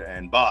 D-Wade,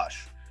 and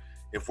Bosh.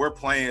 If we're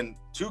playing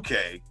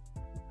 2K,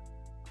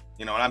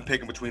 and I'm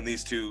picking between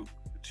these two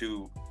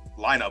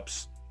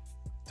lineups,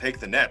 take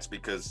the Nets,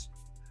 because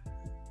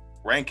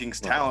rankings,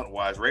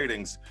 talent-wise,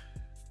 ratings,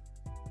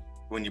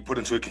 when you put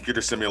into a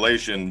computer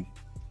simulation,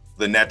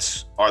 the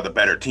Nets are the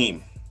better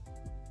team.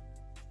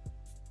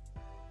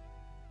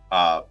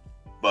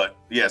 But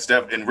yeah,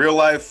 Steph, in real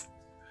life,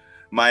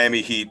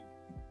 Miami Heat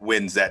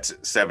wins that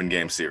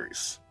 7-game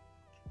series.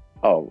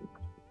 Oh,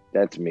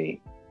 that's me.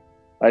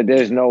 Like,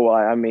 there's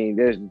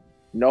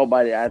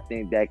nobody I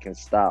think that can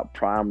stop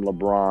prime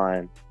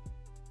LeBron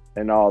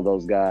and all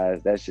those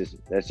guys. That's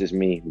just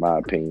me, my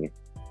opinion.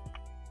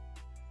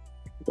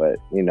 But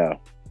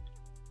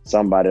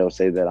somebody will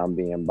say that I'm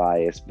being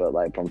biased, but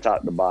like from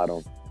top to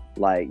bottom,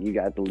 like you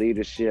got the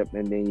leadership,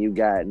 and then you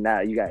got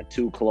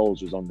two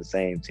closers on the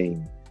same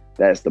team.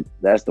 That's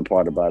the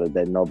part about it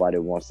that nobody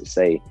wants to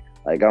say.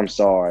 Like, I'm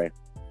sorry,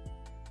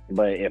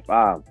 but if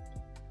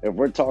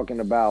we're talking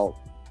about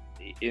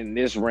in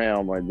this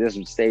realm or this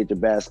stage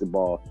of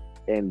basketball,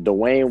 and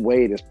Dwayne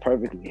Wade is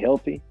perfectly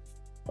healthy,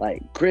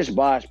 like Chris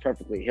Bosh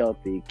perfectly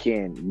healthy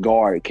can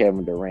guard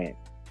Kevin Durant.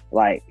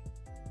 Like,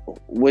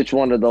 which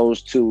one of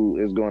those two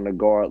is going to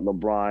guard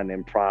LeBron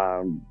in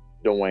prime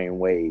Dwayne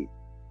Wade.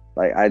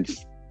 Like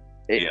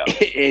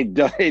it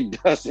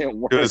doesn't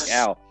work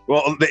out.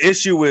 Well, the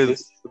issue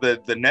with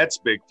the Nets'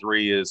 big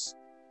three is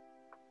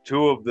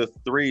two of the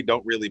three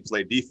don't really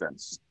play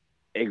defense.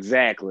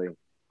 Exactly.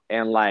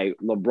 And like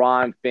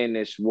LeBron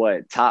finished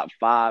top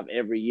 5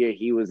 every year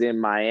he was in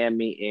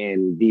Miami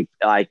and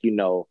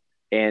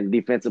and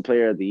defensive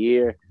player of the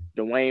year.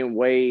 Dwayne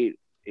Wade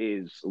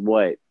is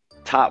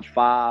top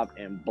 5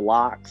 in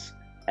blocks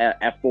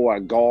for a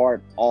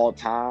guard all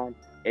time.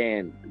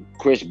 And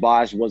Chris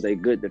Bosh was a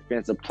good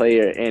defensive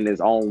player in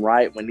his own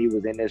right when he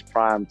was in his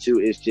prime too.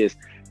 It's just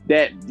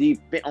that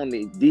on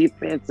the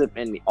defensive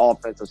and the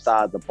offensive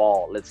side of the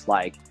ball, it's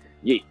like,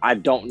 I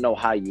don't know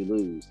how you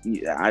lose.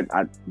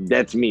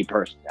 That's me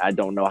personally. I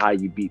don't know how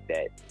you beat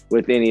that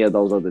with any of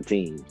those other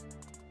teams.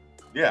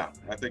 Yeah,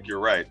 I think you're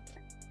right.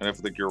 And I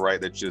think you're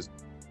right. That's just,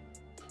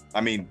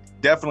 I mean,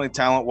 definitely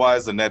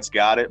talent-wise, the Nets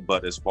got it.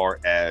 But as far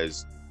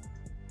as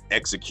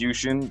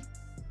execution,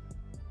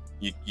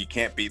 you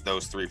can't beat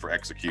those three for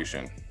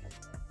execution.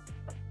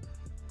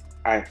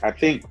 I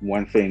think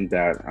one thing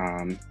that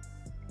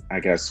I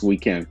guess we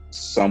can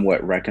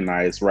somewhat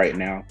recognize right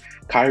now,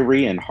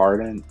 Kyrie and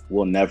Harden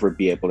will never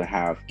be able to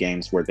have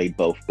games where they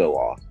both go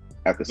off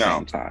at the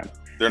same time.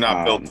 They're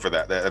not built for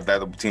that.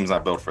 That team's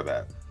not built for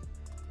that.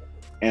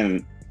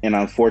 And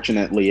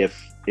unfortunately,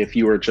 if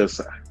you were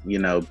just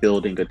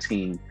building a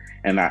team,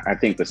 and I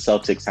think the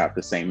Celtics have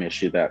the same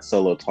issue that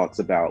Solo talks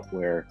about,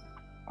 where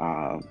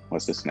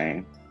what's his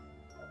name,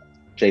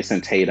 Jason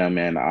Tatum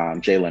and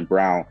Jaylen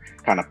Brown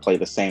kind of play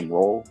the same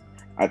role.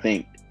 I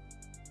think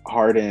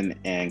Harden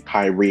and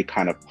Kyrie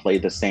kind of play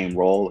the same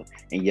role.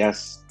 And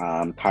yes,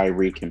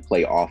 Kyrie can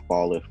play off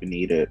ball if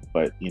needed,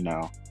 but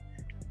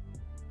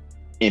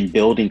in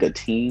building a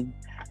team,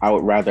 I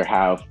would rather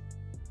have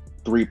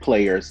 3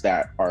 players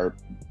that are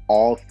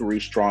all 3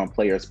 strong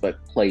players,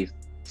 but play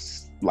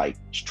like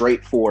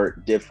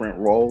straightforward different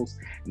roles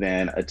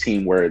than a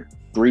team where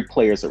 3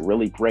 players are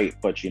really great,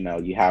 but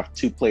you have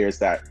 2 players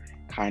that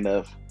kind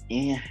of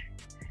and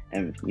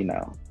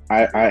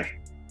I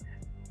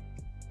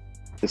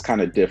it's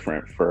kind of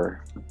different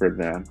for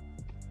them.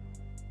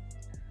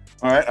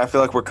 All right, I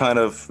feel like we're kind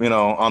of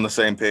on the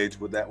same page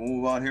with that. We'll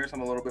move on here.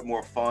 Something a little bit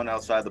more fun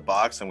outside the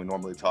box than we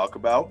normally talk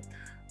about.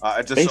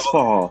 I just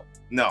baseball.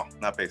 No,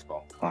 not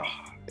baseball. Oh,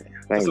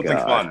 something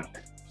fun.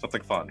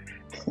 Something fun.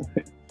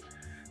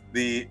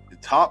 The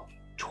top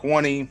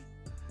 20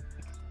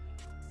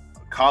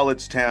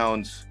 college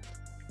towns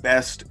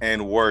best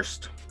and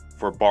worst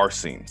for bar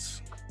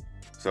scenes.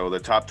 So the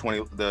top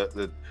 20,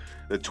 the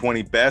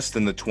 20 best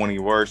and the 20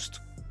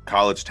 worst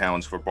college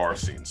towns for bar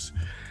scenes.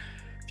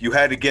 If you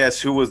had to guess,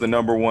 who was the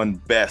number 1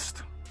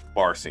 best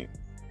bar scene?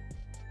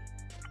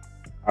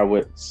 I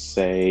would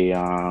say,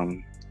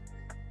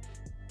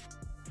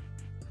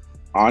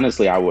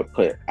 honestly, I would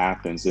put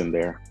Athens in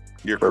there.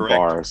 You're for correct.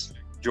 Bars.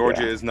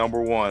 Georgia is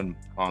number 1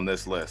 on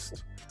this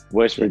list.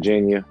 West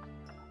Virginia.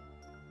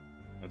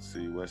 Let's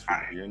see, West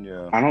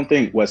Virginia. I don't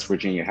think West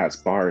Virginia has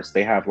bars.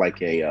 They have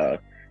like a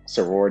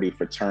sorority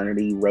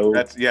fraternity road.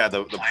 That's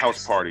the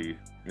house party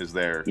is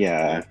there.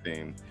 Yeah.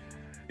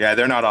 Yeah,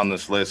 they're not on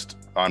this list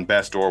on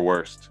best or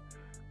worst.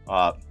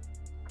 I'll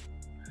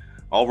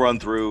run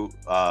through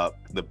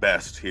the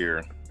best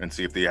here and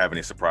see if they have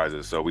any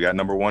surprises. So we got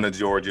number 1 is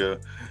Georgia,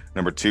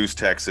 number 2 is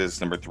Texas,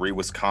 number 3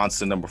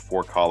 Wisconsin, number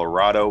 4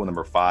 Colorado,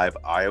 number 5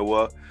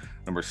 Iowa,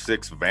 number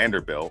 6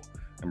 Vanderbilt,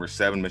 number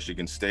 7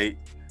 Michigan State,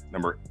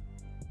 number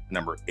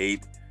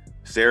 8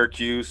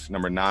 Syracuse,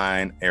 number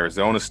 9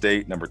 Arizona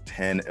State, number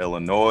 10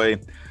 Illinois,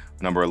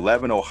 number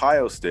 11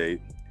 Ohio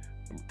State,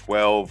 number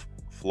 12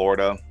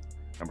 Florida,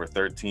 number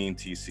 13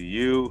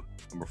 TCU,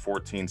 number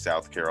 14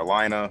 South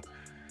Carolina,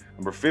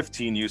 number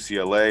 15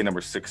 UCLA,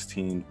 number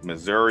 16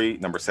 Missouri,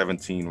 number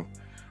 17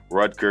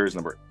 Rutgers,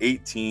 number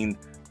 18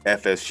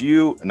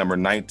 FSU, and number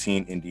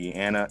 19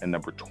 Indiana, and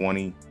number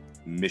 20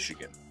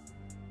 Michigan.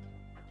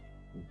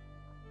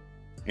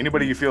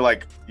 Anybody you feel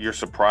like you're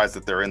surprised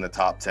that they're in the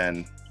top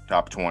 10,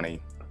 top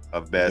 20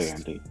 of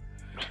best? Vandy.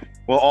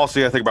 Well,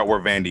 also I think about where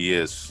Vandy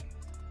is.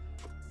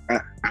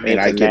 I mean,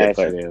 I get it,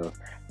 but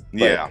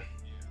yeah,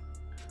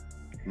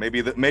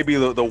 maybe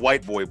the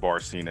white boy bar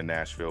scene in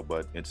Nashville,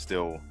 but it's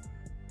still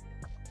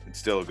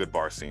a good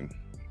bar scene.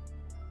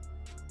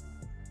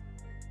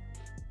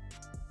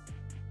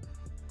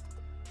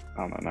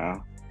 I don't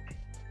know.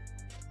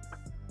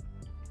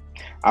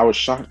 I was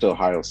shocked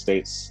Ohio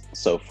State's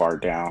so far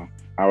down.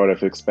 I would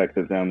have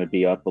expected them to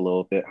be up a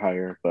little bit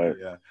higher, but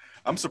yeah,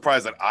 I'm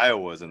surprised that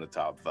Iowa's in the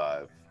top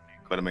 5.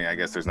 But I mean, I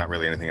guess there's not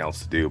really anything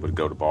else to do but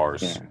go to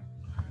bars. yeah.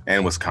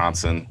 And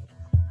Wisconsin.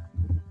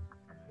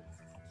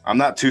 I'm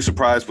not too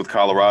surprised with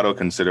Colorado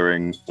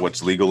considering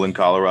what's legal in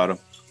Colorado.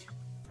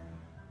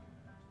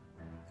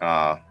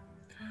 But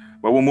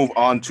we'll move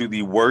on to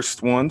the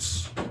worst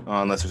ones,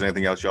 unless there's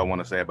anything else y'all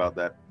want to say about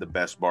that, the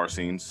best bar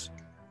scenes.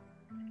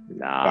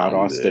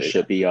 Valdosta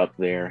should be up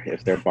there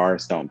if their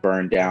bars don't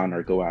burn down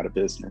or go out of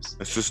business.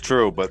 This is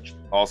true, but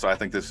also I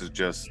think this is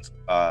just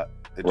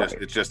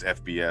it's just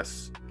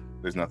FBS.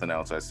 There's nothing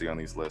else I see on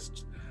these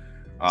lists.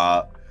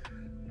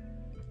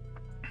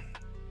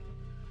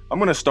 I'm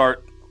going to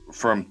start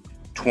from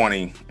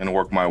 20 and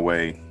work my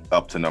way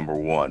up to number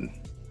 1.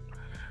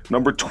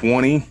 Number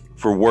 20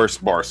 for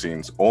worst bar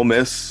scenes, Ole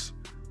Miss.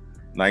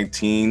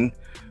 19,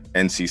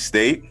 NC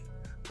State.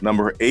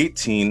 Number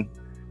 18,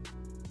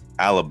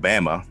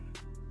 Alabama.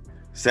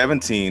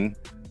 17,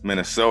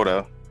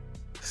 Minnesota.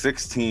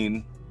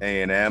 16,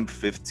 A&M.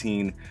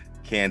 15,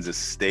 Kansas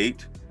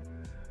State.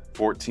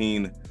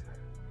 14,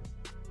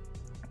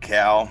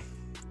 Cal.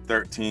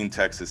 13,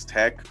 Texas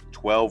Tech.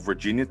 12,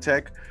 Virginia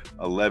Tech.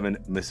 11,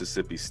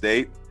 Mississippi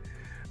State.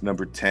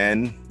 Number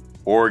 10,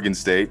 Oregon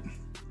State.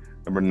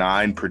 Number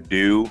 9,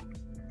 Purdue.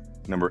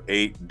 Number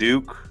 8,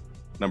 Duke.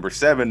 Number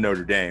 7,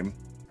 Notre Dame.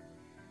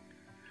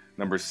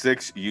 Number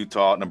 6,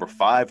 Utah. Number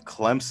 5,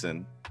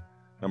 Clemson.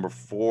 Number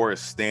 4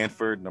 is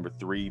Stanford. Number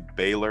 3,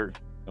 Baylor.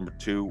 Number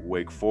 2,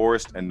 Wake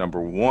Forest. And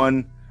number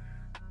 1,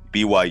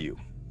 BYU.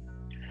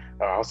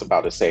 I was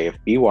about to say, if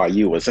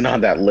BYU wasn't on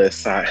that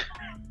list,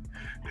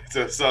 It's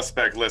a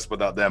suspect list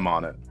without them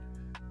on it.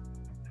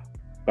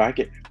 But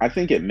I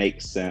think it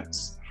makes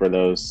sense for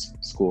those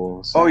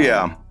schools. Oh,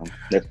 yeah.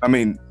 I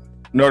mean,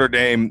 Notre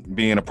Dame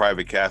being a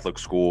private Catholic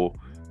school,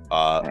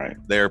 right.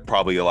 There are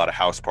probably a lot of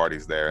house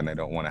parties there, and they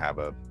don't want to have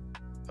a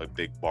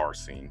big bar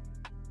scene.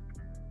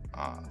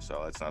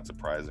 So that's not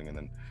surprising. And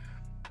then,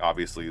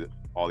 obviously,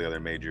 all the other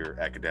major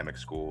academic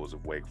schools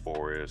of Wake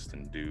Forest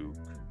and Duke,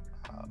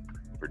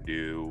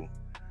 Purdue.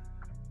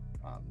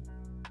 I'm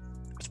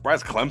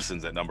surprised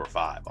Clemson's at number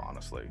 5,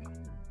 honestly.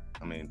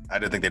 I mean, I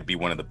didn't think they'd be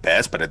one of the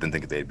best, but I didn't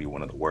think they'd be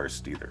one of the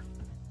worst either.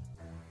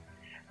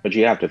 But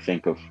you have to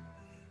think of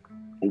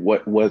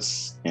what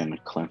was in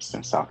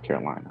Clemson, South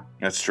Carolina.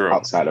 That's true.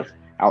 Outside of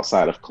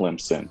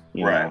Clemson,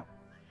 you right.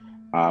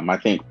 know. I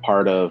think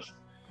part of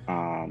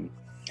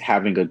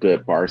having a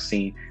good bar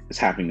scene is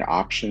having the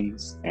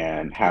options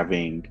and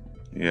having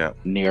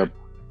near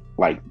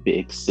like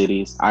big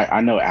cities.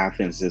 I know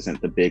Athens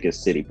isn't the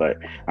biggest city, but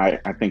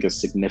I think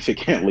it's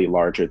significantly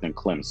larger than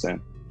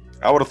Clemson.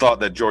 I would have thought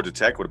that Georgia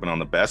Tech would have been on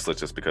the best list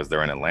just because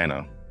they're in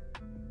Atlanta.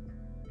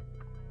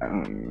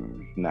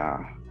 Nah.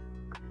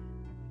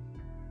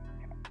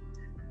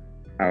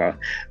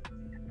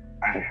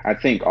 I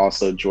think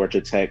also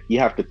Georgia Tech, you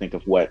have to think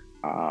of what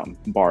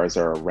bars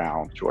are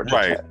around Georgia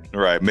Tech.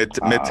 Right.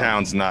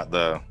 Midtown's not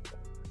the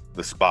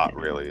spot,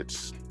 really.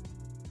 It's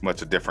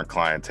much a different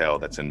clientele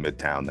that's in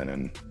Midtown than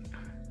in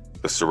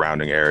the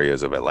surrounding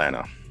areas of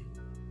Atlanta.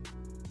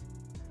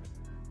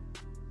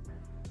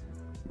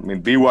 I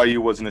mean, BYU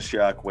wasn't a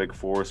shock. Wake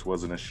Forest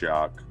wasn't a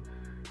shock.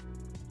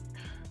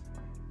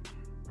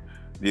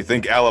 Do you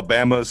think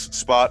Alabama's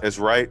spot is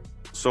right,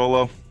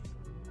 Solo?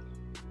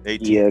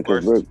 18 yeah,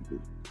 because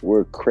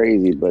we're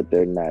crazy, but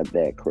they're not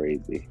that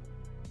crazy.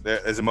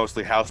 Is it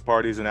mostly house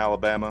parties in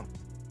Alabama?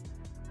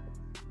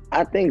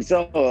 I think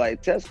so.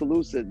 Like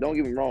Tuscaloosa, don't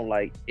get me wrong,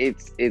 like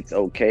it's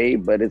okay,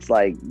 but it's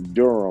like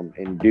Durham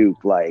and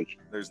Duke. Like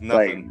there's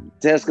nothing. Like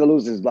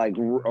Tuscaloosa is like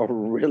a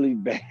really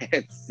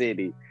bad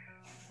city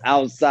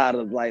outside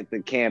of like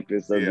the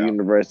campus of the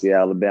University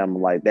of Alabama.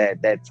 Like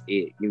that's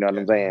it. You know what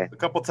I'm saying? A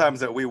couple times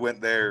that we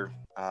went there,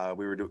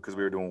 we were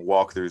doing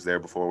walkthroughs there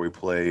before we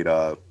played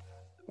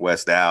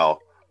West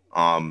Al.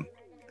 I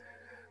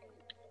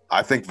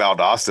think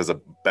Valdosta is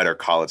a better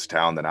college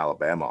town than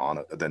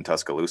Alabama than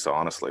Tuscaloosa,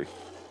 honestly.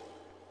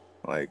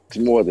 Like it's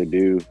more to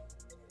do.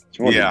 It's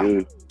more to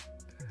do.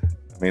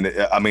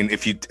 I mean,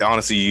 if you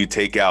honestly you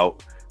take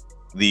out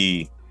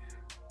the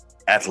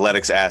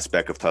athletics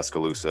aspect of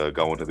Tuscaloosa,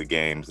 going to the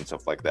games and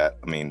stuff like that,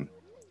 I mean,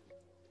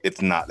 it's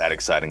not that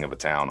exciting of a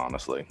town,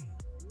 honestly.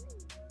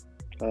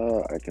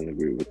 I can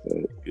agree with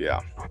that. Yeah,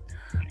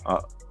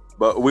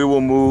 but we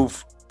will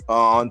move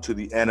on to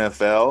the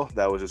NFL.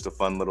 That was just a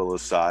fun little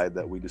aside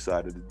that we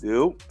decided to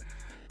do.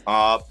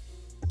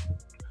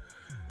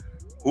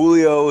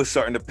 Julio is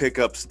starting to pick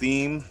up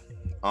steam.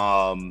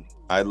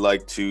 I'd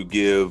like to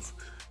give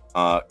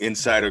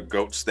insider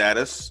GOAT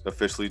status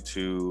officially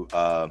to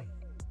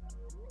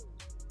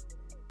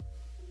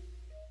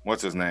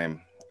what's his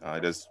name?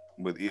 Does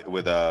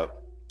with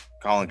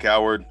Colin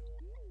Cowherd.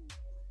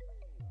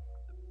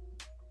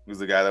 Who's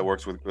the guy that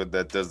works with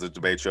that does the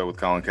debate show with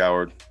Colin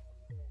Cowherd?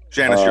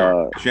 Shannon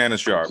Sharp. Shannon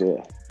Sharp.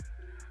 Yeah.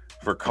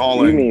 For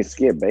calling. You mean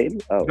Skip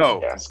Bayless? Oh, no.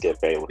 Yeah,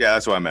 Skip Bayless. Yeah,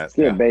 that's what I meant.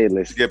 Skip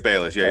Bayless. Skip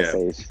Bayless.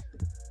 Yeah.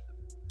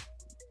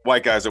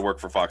 White guys that work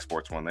for Fox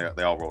Sports 1,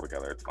 they all roll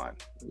together. It's fine.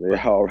 They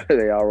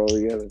all roll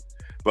together.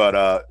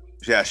 But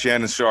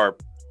Shannon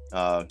Sharp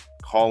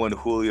calling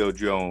Julio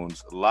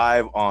Jones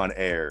live on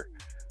air,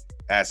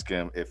 ask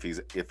him if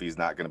he's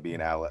not going to be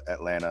in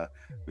Atlanta,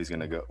 if he's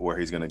going to go where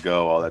he's going to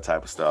go, all that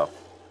type of stuff.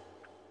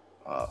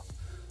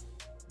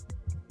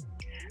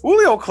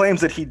 Julio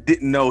claims that he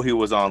didn't know he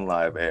was on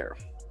live air.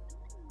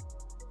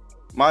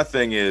 My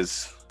thing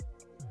is,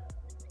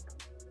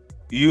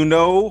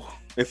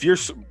 if you're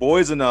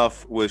boys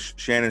enough with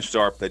Shannon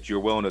Sharp that you're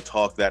willing to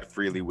talk that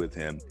freely with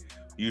him,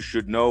 you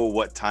should know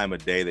what time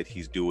of day that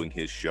he's doing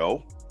his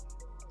show.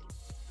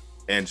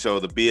 And so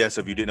the BS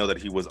of you didn't know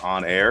that he was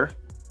on air.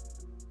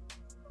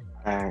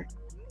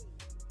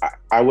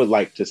 I would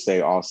like to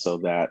say also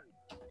that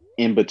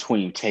in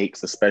between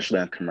takes, especially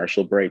on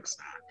commercial breaks,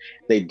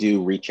 they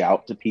do reach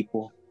out to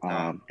people,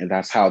 and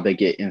that's how they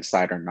get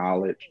insider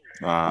knowledge.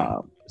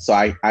 So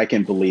I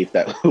can believe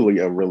that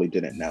Julio really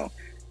didn't know,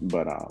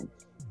 but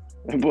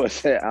Boy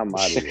said, I'm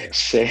out of here.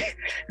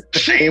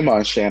 Shame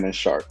on Shannon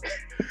Sharpe.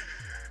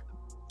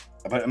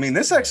 But I mean,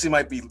 this actually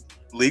might be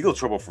legal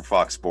trouble for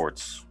Fox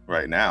Sports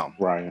right now.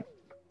 Right.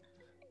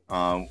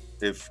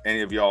 If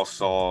any of y'all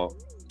saw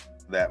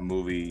that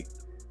movie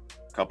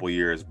a couple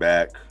years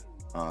back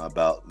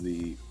about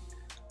the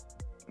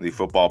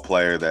football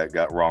player that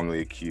got wrongly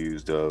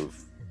accused of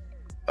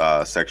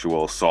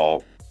sexual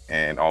assault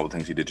and all the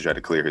things he did to try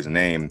to clear his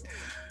name,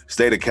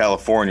 state of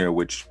California,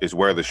 which is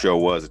where the show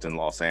was, it's in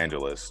Los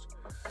Angeles.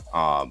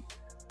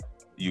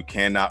 You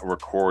cannot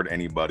record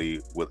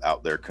anybody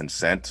without their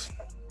consent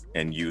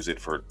and use it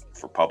for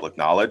public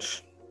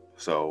knowledge.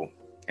 So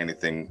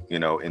anything,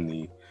 in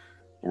the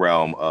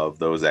realm of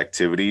those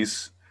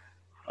activities.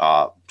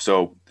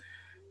 So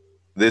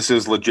this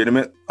is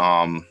legitimate.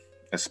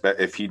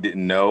 If he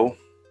didn't know,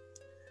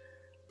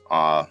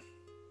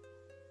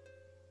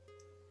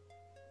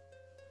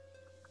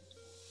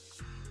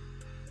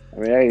 I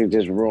mean, I can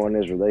just ruin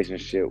his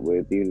relationship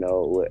with,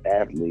 with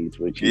athletes.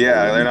 Which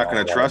they're not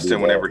going to trust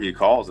him whenever he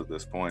calls at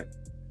this point.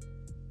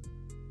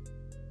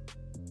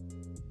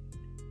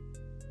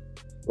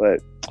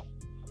 But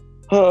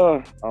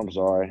I'm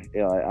sorry.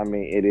 I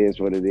mean, it is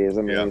what it is.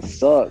 I mean, It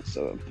sucks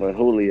for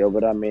Julio,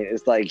 but I mean,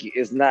 it's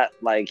not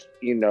like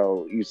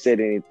you said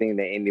anything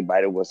that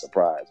anybody was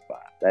surprised by.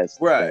 That's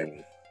right. The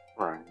thing.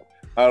 Right.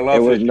 I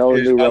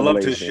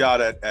loved his shot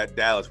at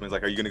Dallas. When he's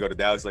like, "Are you going to go to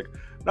Dallas?" He's like,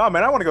 "No,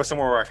 man, I want to go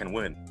somewhere where I can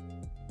win."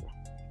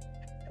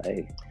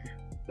 Hey,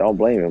 don't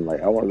blame him. Like,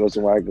 I want to go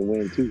somewhere I can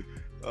win too.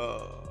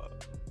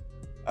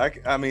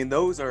 I mean,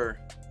 that's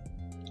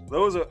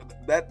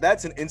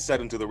an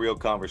insight into the real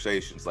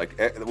conversations. Like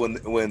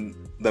when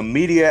the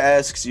media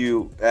asks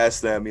them, I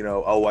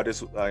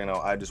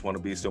just want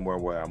to be somewhere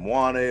where I'm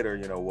wanted, or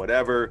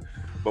whatever.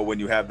 But when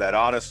you have that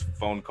honest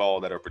phone call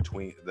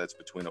that's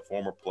between a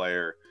former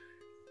player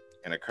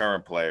and a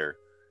current player,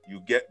 you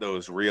get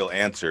those real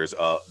answers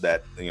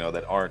that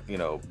aren't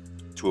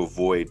to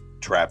avoid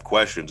trap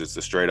questions. It's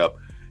the straight up,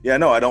 I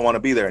don't want to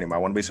be there anymore. I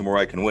want to be somewhere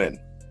I can win.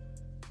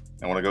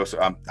 I want to go. So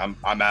I'm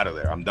out of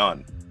there. I'm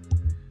done.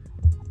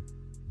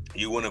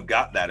 You wouldn't have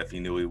got that if he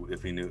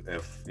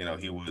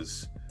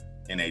was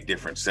in a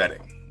different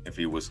setting. If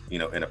he was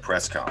in a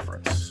press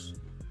conference,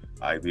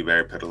 I'd be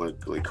very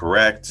politically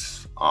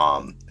correct.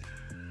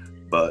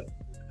 But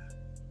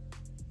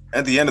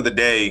at the end of the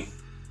day,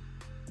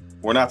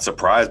 we're not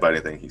surprised by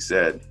anything he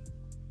said.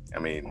 I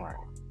mean,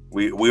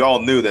 we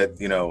all knew that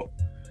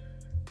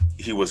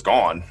he was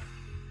gone,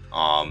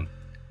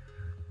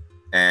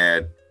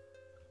 and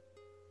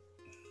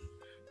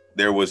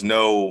there was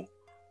no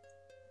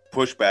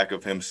pushback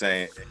of him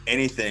saying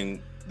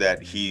anything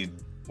that he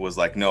was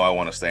like, no, I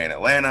want to stay in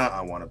Atlanta.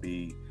 I want to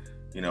be,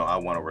 I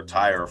want to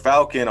retire a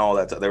Falcon, all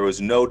that. There was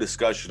no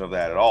discussion of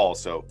that at all.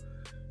 So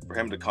for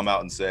him to come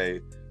out and say,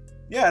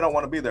 I don't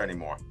want to be there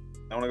anymore.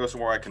 I want to go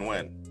somewhere I can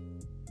win.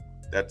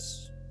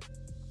 That's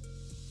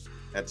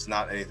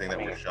not anything that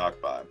we're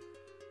shocked by.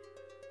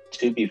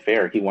 To be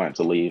fair, he wanted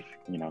to leave,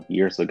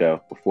 years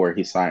ago before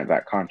he signed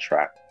that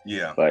contract.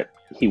 Yeah. But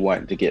he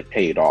wanted to get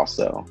paid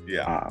also.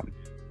 Yeah.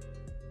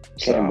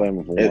 Can't blame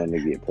him for wanting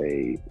to get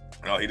paid.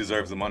 No, he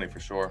deserves the money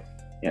for sure.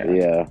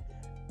 Yeah.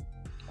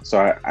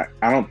 So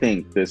I don't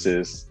think this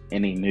is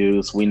any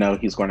news. We know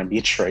he's going to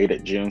be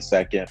traded June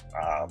 2nd.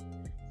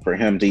 For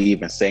him to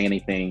even say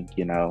anything,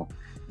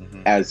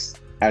 as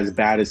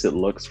bad as it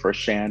looks for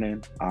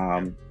Shannon,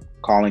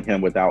 calling him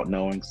without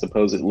knowing,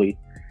 supposedly.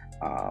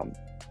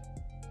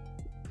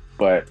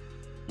 But,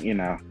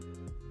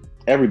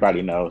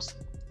 everybody knows.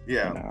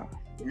 Yeah.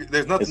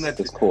 There's nothing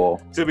that's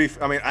cool.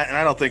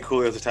 I don't think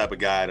Julio's the type of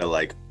guy to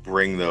like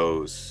bring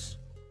those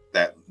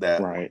that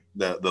right.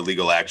 the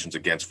legal actions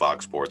against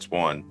Fox Sports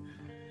 1.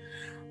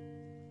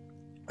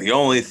 The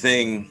only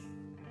thing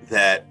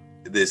that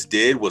this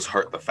did was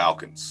hurt the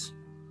Falcons,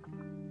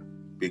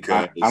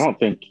 because I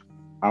don't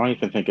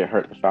even think it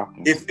hurt the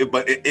Falcons.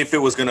 If it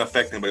was going to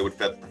affect him, but it would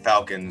affect the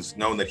Falcons,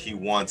 knowing that he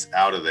wants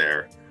out of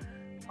there,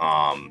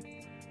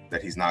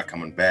 that he's not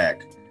coming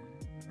back.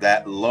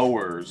 That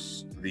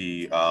lowers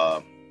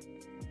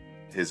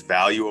his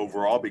value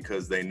overall,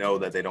 because they know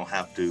that they don't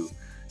have to,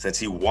 since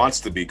he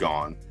wants to be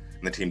gone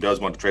and the team does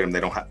want to trade him,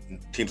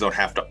 teams don't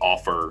have to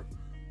offer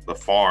the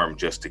farm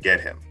just to get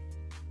him.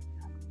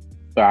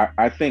 But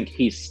I think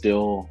he's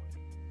still,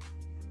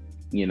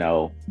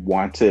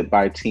 wanted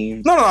by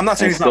teams. No, I'm not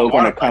saying he's still not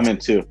going to come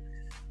into.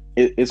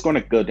 It's going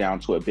to go down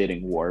to a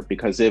bidding war,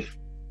 because if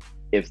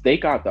they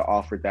got the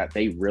offer that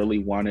they really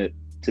wanted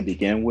to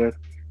begin with,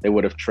 they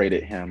would have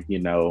traded him,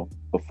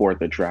 before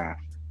the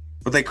draft.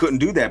 But they couldn't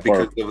do that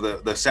because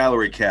of the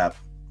salary cap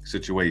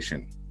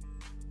situation.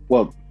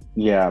 Well,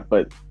 yeah,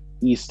 but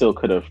you still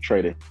could have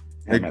traded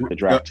him at the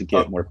draft to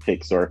get more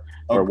picks or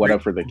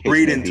whatever the case may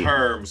be. Agreed in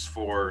terms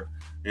for,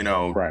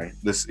 right.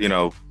 this,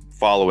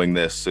 following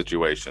this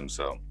situation.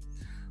 So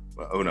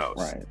who knows?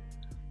 Right.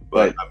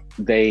 But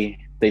they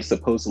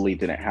supposedly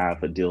didn't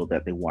have a deal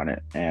that they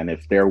wanted, and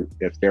if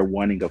they're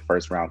wanting a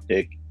first round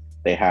pick,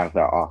 they have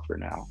that offer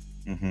now.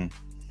 Mm-hmm.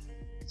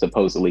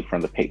 Supposedly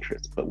from the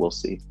Patriots, but we'll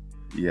see.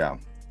 Yeah,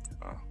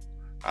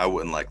 I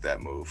wouldn't like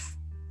that move.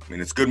 I mean,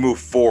 it's a good move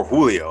for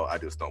Julio. I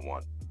just don't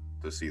want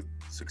to see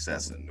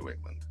success in New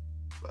England.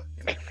 But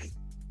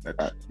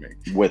that's me.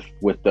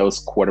 With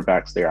those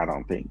quarterbacks there, I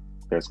don't think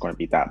there's going to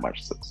be that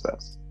much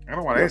success. I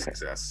don't want any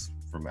success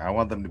from that. I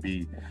want them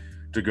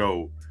to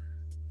go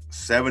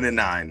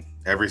 7-9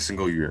 every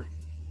single year.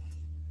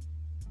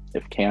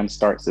 If Cam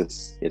starts,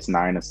 it's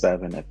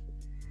 9-7. If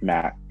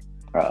Matt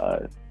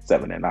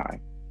 7-9,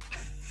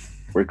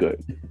 we're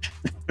good.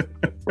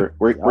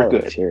 we're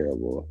good.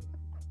 Terrible.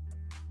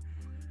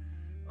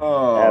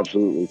 Oh,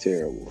 absolutely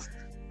terrible.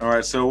 All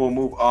right, so we'll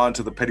move on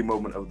to the petty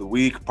moment of the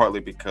week,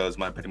 partly because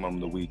my petty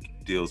moment of the week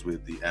deals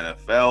with the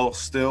NFL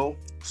still,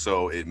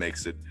 so it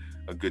makes it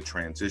a good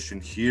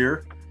transition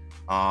here.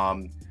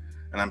 And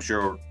I'm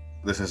sure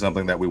this is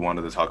something that we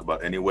wanted to talk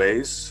about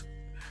anyways.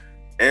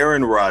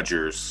 Aaron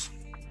Rodgers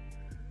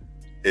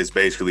is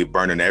basically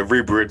burning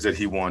every bridge that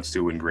he wants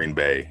to in Green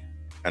Bay,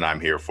 and I'm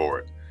here for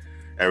it.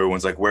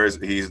 Everyone's like,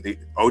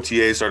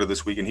 OTA started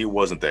this week and he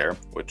wasn't there,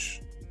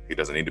 which he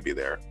doesn't need to be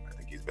there.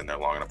 He's been there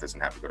long enough, doesn't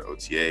have to go to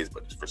OTAs,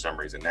 but for some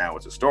reason now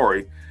it's a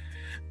story.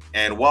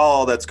 And while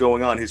all that's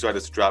going on, he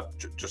decides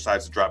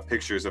to drop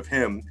pictures of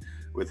him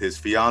with his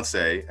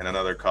fiance and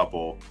another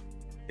couple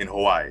in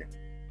Hawaii.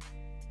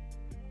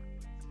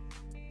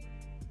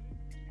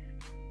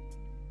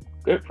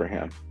 Good for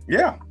him.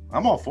 Yeah,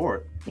 I'm all for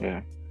it. Yeah.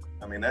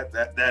 I mean,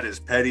 that is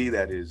petty.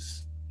 That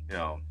is,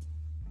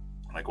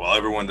 like while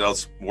everyone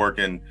else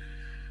working,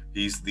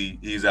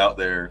 he's out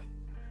there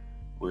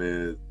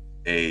with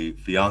a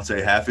fiance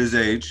half his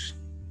age.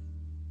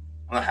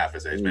 Not half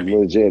his age, maybe.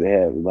 Legit.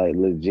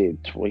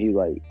 He's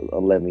like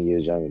 11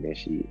 years younger than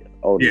she,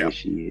 older than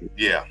she is.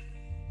 Yeah.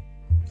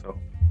 So,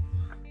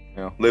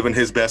 living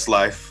his best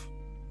life,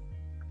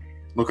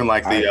 looking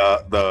like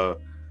the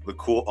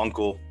cool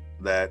uncle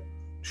that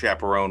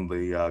chaperoned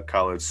the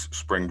college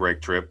spring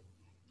break trip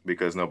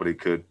because nobody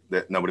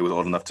was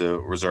old enough to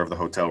reserve the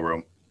hotel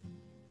room.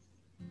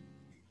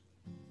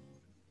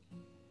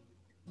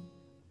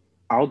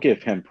 I'll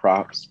give him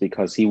props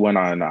because he went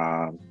on,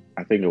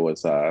 I think it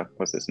was,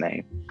 what's his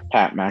name?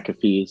 Pat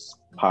McAfee's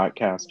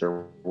podcast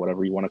or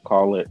whatever you want to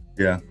call it.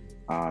 Yeah.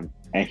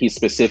 And he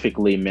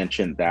specifically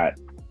mentioned that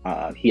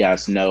he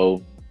has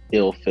no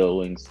ill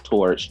feelings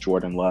towards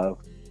Jordan Love.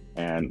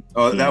 And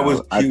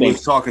he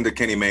was talking to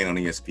Kenny Mayne on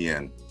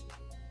ESPN.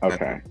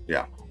 Okay.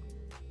 Yeah.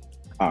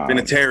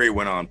 Vinatieri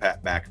went on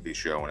Pat McAfee's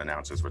show and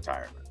announced his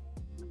retirement.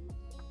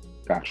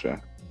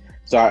 Gotcha.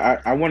 So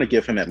I want to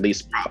give him at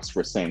least props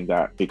for saying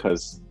that,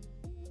 because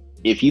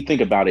if you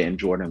think about it in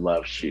Jordan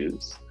Love's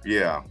shoes, he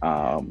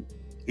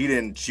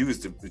didn't choose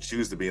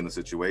to be in the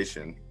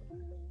situation,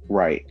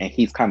 right? And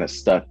he's kind of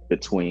stuck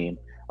between,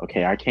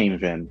 okay, I can't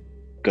even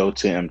go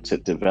to him to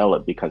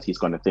develop because he's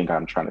going to think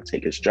I'm trying to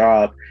take his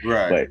job,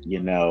 right? But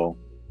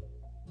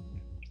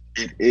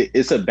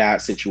it's a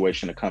bad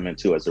situation to come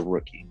into as a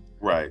rookie,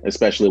 right?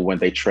 Especially when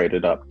they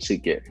traded up to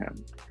get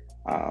him.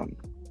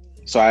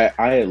 So I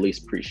at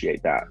least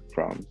appreciate that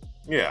from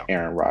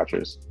Aaron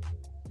Rodgers.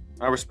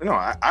 I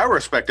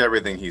respect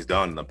everything he's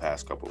done in the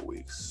past couple of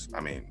weeks.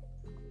 I mean,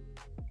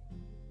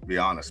 to be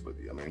honest with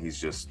you, I mean, he's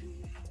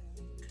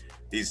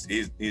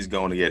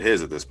going to get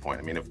his at this point.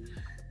 I mean, if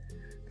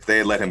they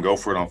had let him go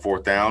for it on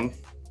fourth down,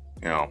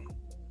 and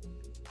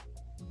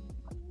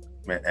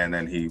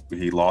then he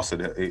lost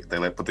it,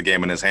 they put the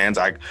game in his hands,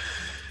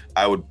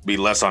 I would be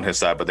less on his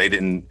side. But they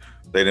didn't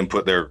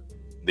put their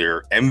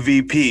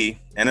MVP,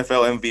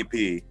 NFL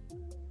MVP,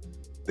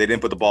 they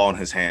didn't put the ball in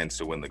his hands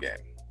to win the game.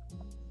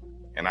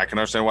 And I can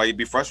understand why you'd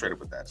be frustrated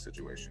with that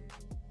situation.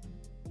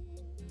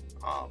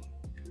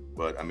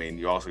 But I mean,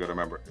 you also got to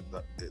remember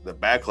the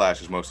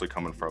backlash is mostly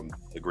coming from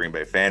the Green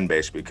Bay fan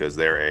base because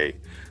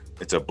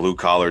it's a blue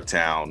collar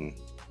town.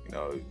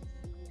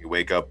 You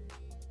wake up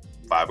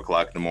 5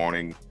 o'clock in the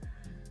morning,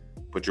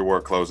 put your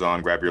work clothes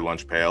on, grab your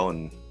lunch pail,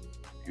 and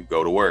you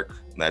go to work.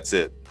 And that's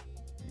it.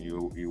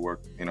 You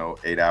work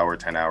 8-hour,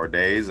 10-hour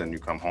days, and you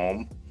come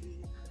home.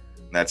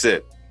 And that's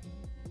it.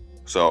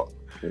 So,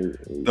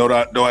 though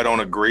I don't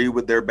agree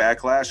with their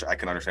backlash, I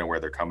can understand where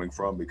they're coming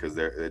from because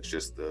it's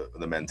just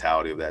the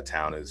mentality of that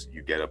town is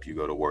you get up, you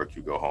go to work,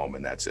 you go home,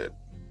 and that's it.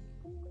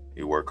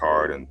 You work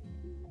hard, and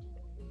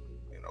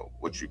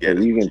what you get.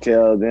 You can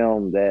tell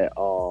them that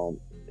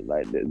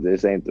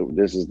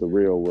this is the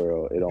real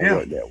world. It don't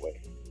work that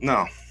way.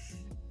 No.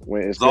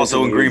 It's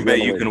also in Green Bay,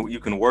 you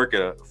can work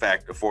at a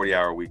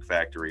 40-hour week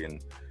factory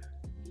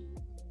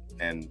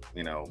and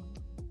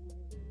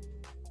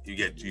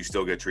you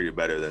still get treated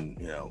better than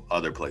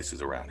other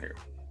places around here,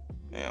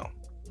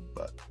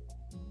 but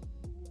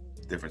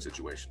different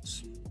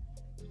situations.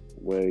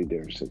 Way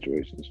different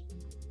situations.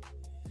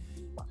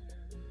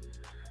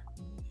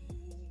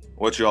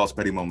 What's y'all's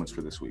petty moments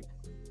for this week?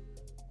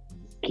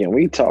 Can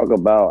we talk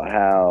about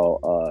how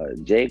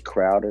Jay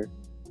Crowder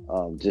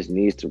just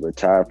needs to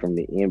retire from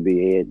the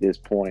NBA at this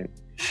point?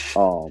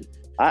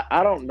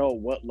 I don't know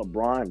what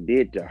LeBron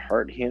did to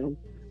hurt him.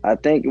 I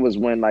think it was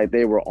when like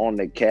they were on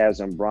the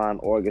Cavs and Bron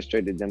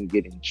orchestrated them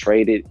getting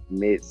traded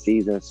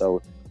mid-season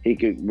so he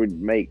could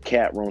make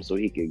cap room so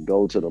he could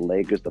go to the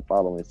Lakers the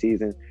following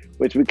season,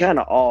 which we kind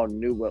of all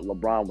knew what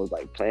LeBron was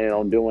like planning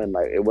on doing.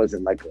 Like it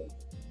wasn't like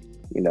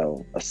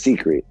a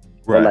secret.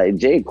 Right. But like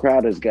Jay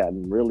Crowder's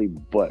gotten really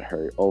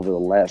butthurt over the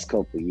last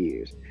couple of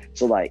years.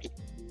 So like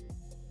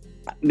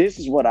this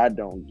is what I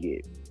don't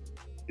get.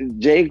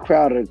 Jay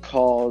Crowder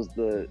calls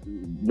the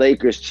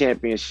Lakers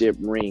championship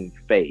ring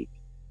fake.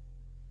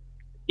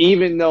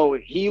 Even though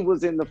he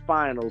was in the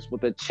finals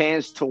with a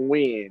chance to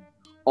win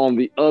on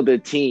the other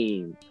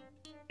team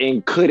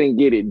and couldn't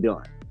get it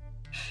done.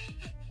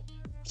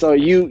 So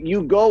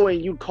you go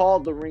and you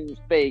call the ring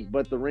fake,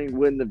 but the ring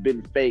wouldn't have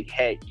been fake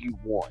had you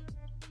won.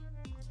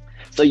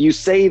 So you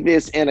say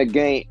this in a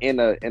game, in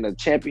a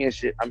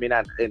championship, I mean,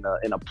 not in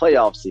a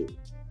playoff series.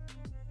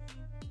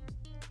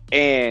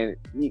 And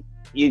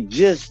you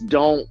just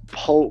don't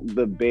poke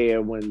the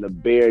bear when the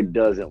bear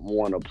doesn't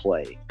want to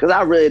play. Because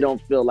I really don't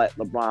feel like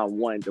LeBron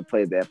wanted to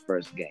play that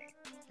first game.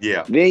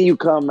 Yeah. Then you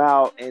come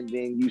out and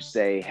then you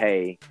say,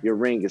 hey, your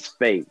ring is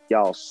fake.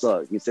 Y'all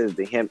suck. He says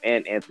to him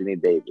and Anthony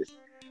Davis.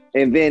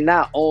 And then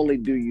not only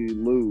do you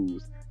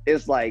lose,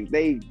 it's like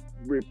they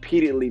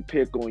repeatedly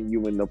pick on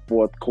you in the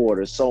fourth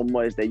quarter so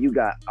much that you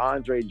got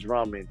Andre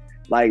Drummond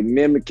like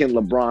mimicking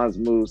LeBron's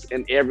moves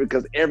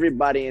because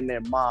everybody and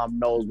their mom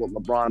knows what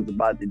LeBron's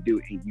about to do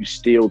and you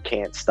still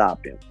can't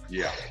stop him.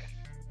 Yeah.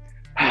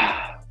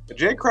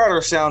 Jay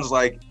Crowder sounds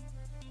like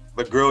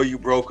the girl you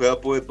broke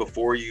up with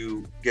before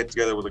you get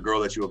together with a girl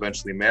that you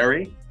eventually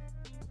marry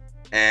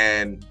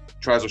and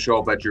tries to show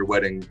up at your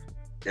wedding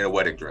in a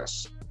wedding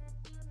dress.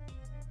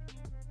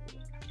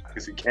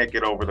 Because he can't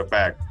get over the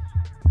fact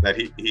that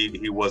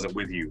he wasn't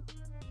with you.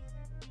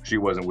 She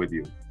wasn't with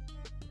you.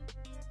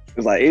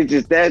 It's like it's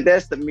just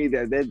that's to me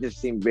that just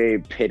seemed very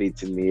petty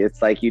to me.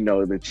 It's like,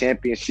 the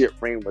championship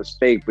ring was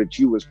fake, but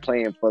you was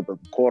playing for the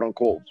quote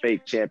unquote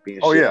fake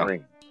championship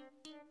ring.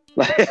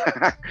 Like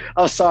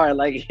I'm sorry,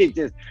 like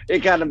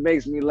it kind of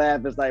makes me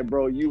laugh. It's like,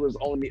 bro, you was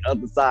on the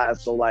other side.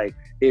 So like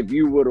if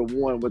you would have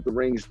won, would the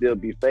ring still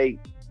be fake?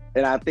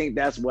 And I think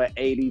that's what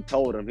AD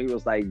told him. He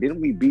was like,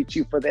 didn't we beat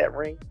you for that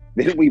ring?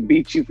 Didn't we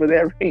beat you for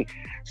that ring?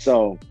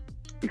 So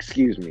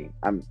excuse me.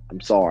 I'm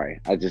sorry.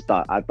 I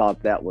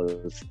thought that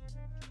was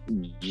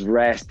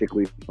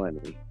drastically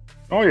funny.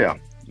 Oh yeah,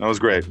 that was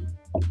great.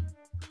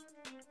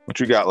 What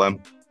you got,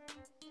 Lem?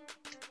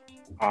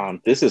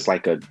 This is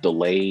like a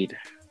delayed,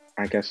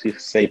 I guess you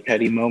could say,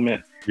 petty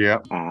moment. Yeah.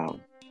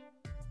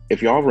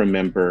 If y'all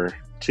remember,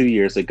 2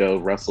 years ago,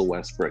 Russell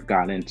Westbrook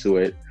got into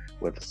it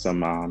with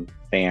some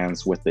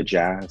fans with the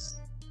Jazz,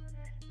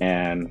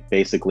 and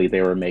basically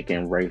they were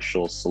making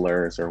racial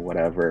slurs or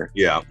whatever.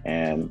 Yeah.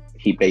 And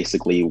he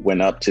basically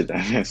went up to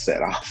them and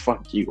said, "I'll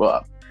fuck you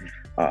up."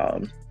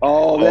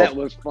 That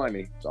was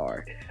funny.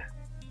 Sorry.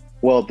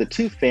 Well, the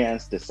two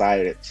fans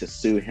decided to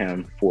sue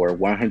him for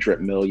 $100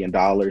 million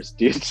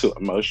due to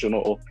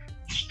emotional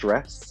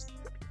stress.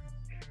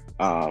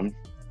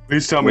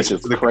 Please tell me which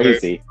is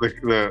crazy.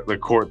 The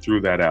court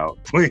threw that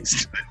out.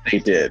 Please. They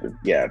did.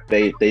 Yeah,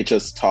 they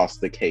just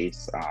tossed the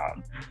case. I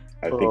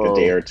think a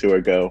day or two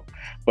ago.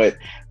 But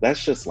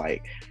that's just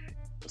like,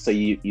 so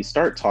you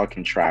start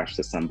talking trash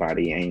to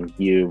somebody and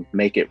you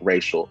make it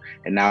racial,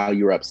 and now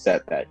you're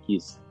upset that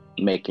he's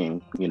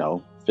making,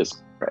 physical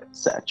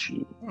threats at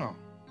you. Oh.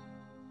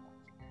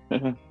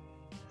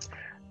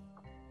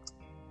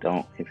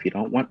 If you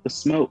don't want the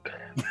smoke.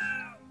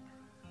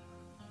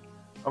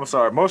 I'm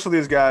sorry. Most of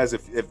these guys,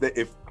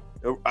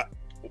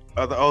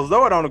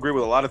 although I don't agree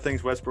with a lot of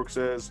things Westbrook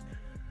says,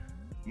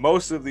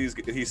 most of these,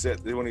 he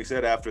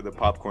said after the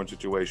popcorn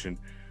situation,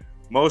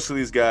 most of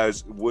these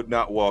guys would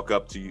not walk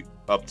up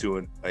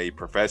to a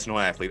professional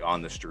athlete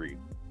on the street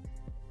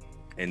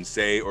and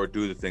say or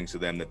do the things to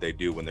them that they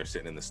do when they're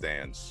sitting in the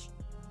stands.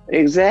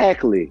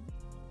 Exactly.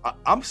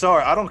 I'm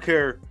sorry. I don't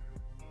care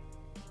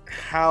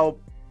how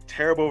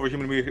terrible of a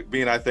human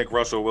being I think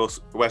Russell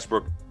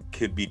Westbrook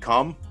could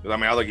become. I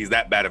mean, I don't think he's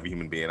that bad of a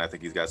human being. I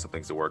think he's got some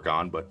things to work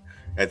on, but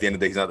at the end of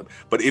the day, he's not.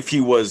 But if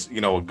he was,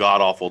 a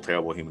god-awful,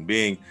 terrible human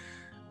being,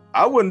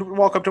 I wouldn't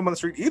walk up to him on the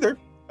street either.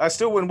 I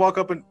still wouldn't walk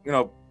up and,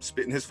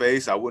 spit in his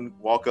face. I wouldn't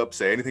walk up,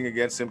 say anything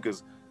against him,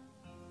 because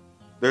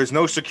there's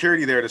no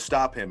security there to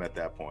stop him at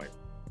that point.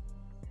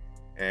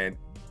 And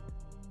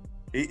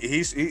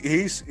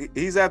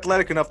he's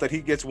athletic enough that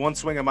he gets one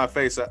swing in my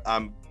face,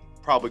 I'm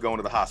probably going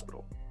to the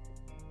hospital.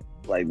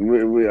 Like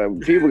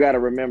people got to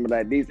remember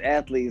that these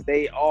athletes,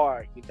 they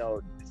are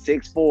 6'4",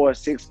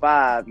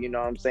 6'5". You know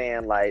what I'm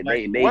saying? Like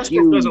they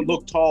Westbrook doesn't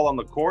look tall on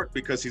the court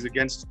because he's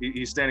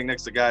standing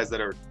next to guys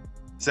that are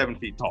 7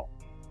 feet tall.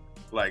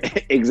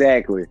 Like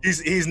exactly.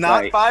 He's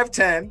not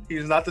 5'10".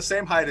 He's not the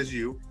same height as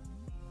you.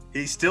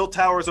 He still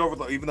towers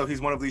over, even though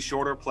he's one of these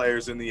shorter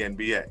players in the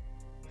NBA.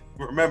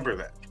 Remember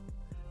that.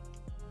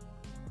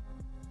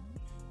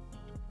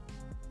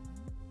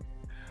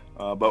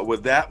 But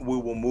with that, we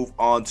will move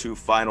on to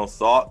final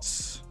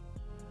thoughts.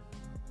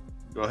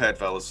 Go ahead,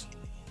 fellas.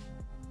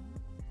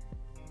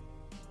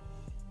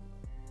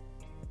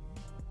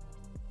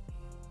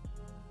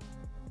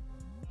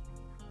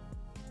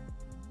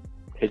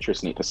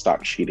 pitchers need to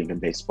stop cheating in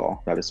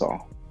baseball. That is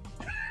all.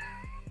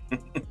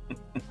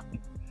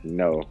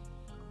 No.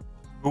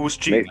 Who was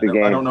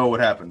cheating? I don't know what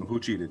happened. Who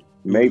cheated?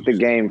 Make the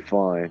game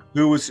fun.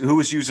 Who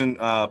was using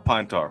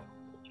pine tar?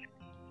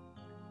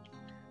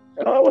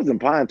 Oh, it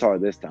wasn't pine tar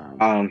this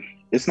time.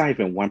 It's not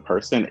even one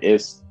person. It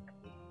is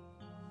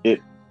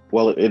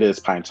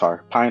pine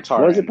tar. Pine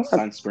tar and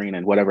sunscreen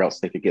and whatever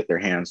else they could get their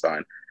hands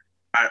on.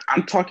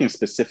 I'm talking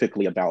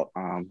specifically about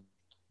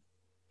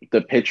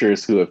the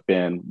pitchers who have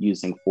been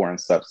using foreign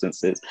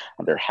substances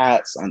on their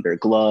hats, on their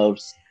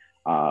gloves,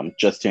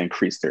 just to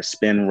increase their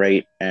spin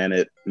rate, and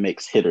it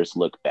makes hitters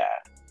look bad.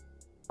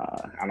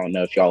 I don't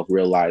know if y'all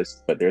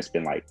realized, but there's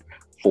been like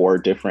 4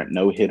 different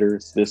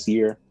no-hitters this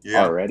year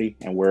already,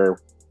 and we're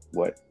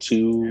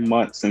 2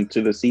 months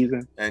into the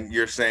season. And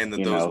you're saying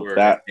that those were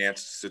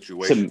enhanced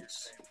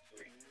situations,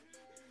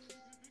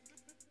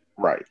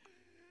 right?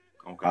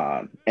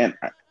 Okay. And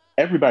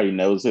everybody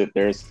knows it.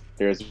 There's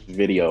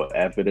video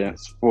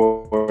evidence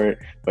for it,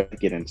 but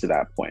get into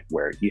that point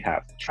where you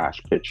have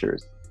trash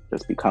pitchers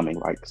just becoming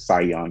like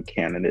Cy Young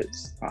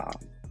candidates,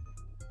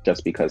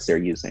 just because they're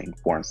using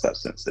foreign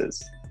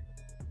substances.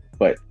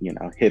 But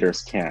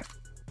hitters can't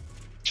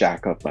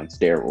jack up on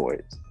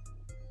steroids.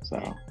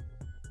 So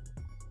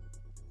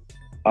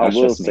I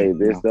will say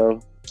this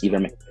though.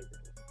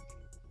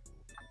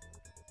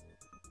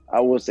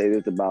 I will say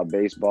this about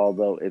baseball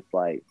though. It's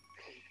like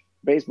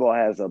baseball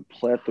has a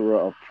plethora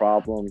of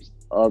problems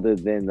other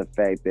than the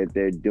fact that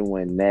they're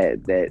doing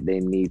that they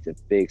need to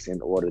fix in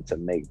order to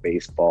make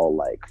baseball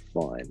like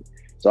fun.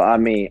 So I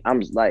mean,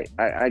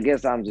 I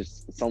guess I'm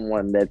just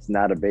someone that's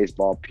not a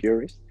baseball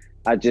purist.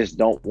 I just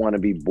don't want to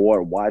be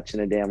bored watching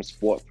a damn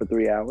sport for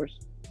 3 hours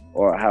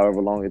or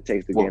however long it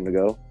takes the game to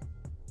go.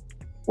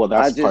 Well,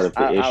 that's part of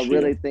the issue. I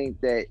really think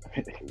that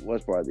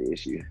what's part of the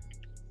issue?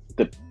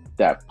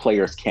 That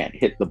players can't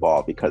hit the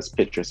ball because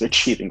pitchers are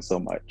cheating so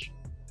much.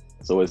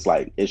 So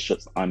it's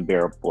just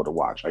unbearable to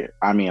watch.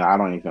 I mean, I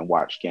don't even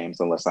watch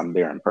games unless I'm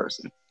there in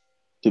person,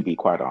 to be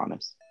quite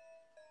honest.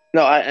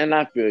 No,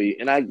 I feel you.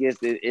 And I guess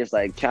it's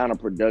like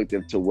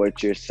counterproductive to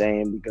what you're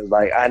saying, because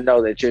like I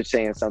know that you're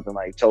saying something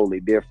like totally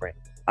different.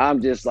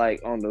 I'm just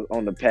like on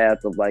the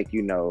path of like,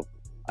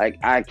 like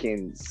I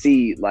can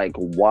see like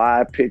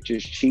why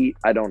pitchers cheat.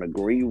 I don't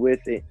agree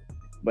with it.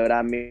 But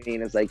I mean,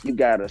 it's like you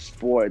got a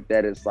sport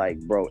that is like,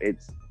 bro,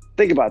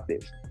 think about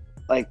this.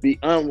 Like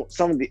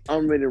some of the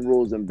unwritten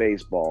rules in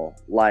baseball,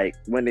 like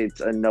when it's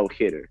a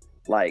no-hitter,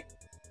 like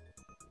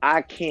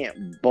I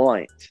can't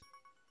bunt.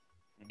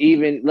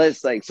 Even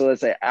let's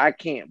say I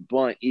can't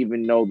bunt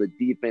even though the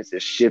defense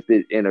is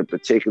shifted in a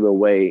particular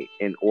way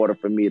in order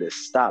for me to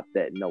stop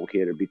that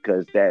no-hitter,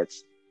 because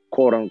that's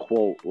quote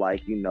unquote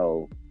like,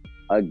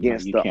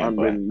 against the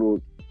unwritten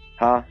rules.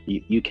 Huh?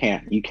 You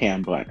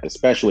can bunt,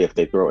 especially if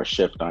they throw a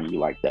shift on you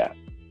like that.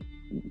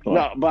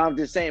 No, but I'm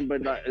just saying,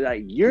 but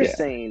like you're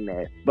saying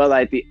that, but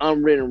like the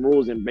unwritten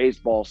rules in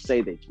baseball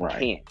say that you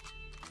can't.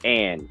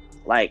 And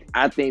like,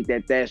 I think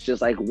that that's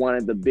just like one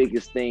of the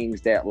biggest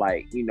things that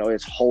like,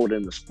 is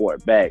holding the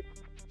sport back.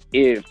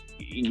 If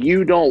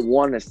you don't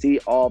want to see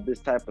all this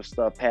type of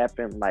stuff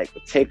happen, like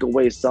take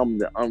away some of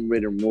the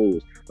unwritten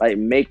rules, like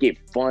make it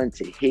fun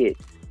to hit.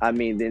 I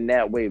mean, then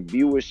that way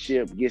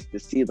viewership gets to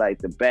see like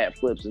the bat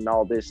flips and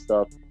all this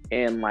stuff.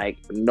 And like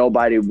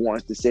nobody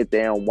wants to sit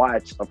there and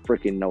watch a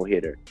freaking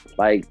no-hitter.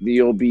 Like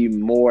you'll be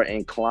more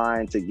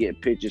inclined to get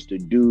pitchers to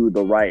do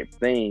the right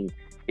thing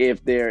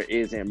if there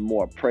isn't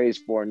more praise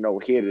for a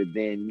no-hitter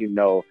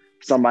than,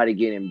 somebody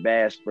getting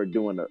bashed for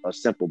doing a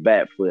simple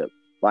bat flip.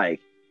 Like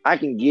I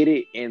can get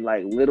it in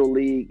like little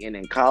league and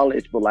in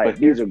college, but like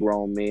these are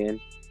grown men.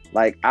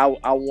 Like I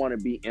want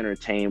to be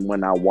entertained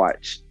when I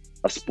watch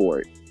a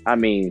sport. I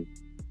mean,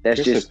 that's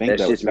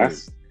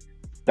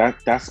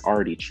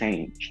already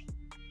changed.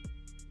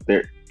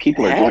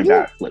 People are doing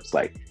bat flips.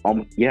 Like,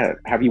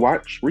 have you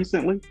watched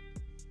recently?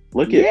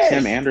 Look at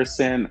Tim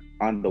Anderson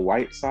on the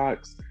White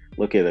Sox.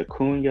 Look at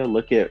Acuna.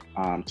 Look at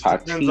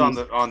Tatis. Depends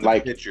on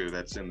the pitcher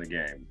that's in the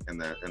game and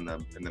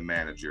the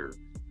manager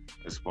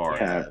as far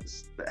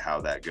as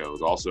how that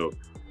goes. Also,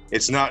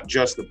 it's not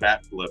just the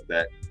bat flip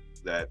that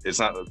it's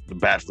not the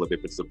bat flip.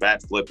 If it's the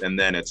bat flip and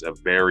then it's a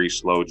very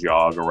slow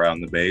jog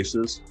around the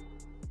bases,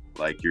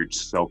 like you're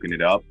soaking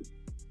it up,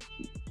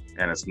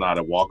 and it's not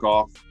a walk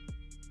off.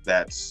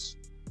 That's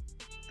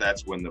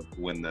when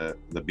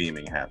the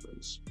beaming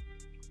happens.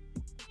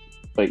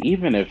 But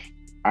even if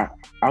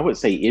I would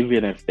say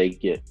even if they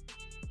get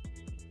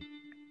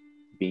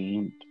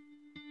beamed,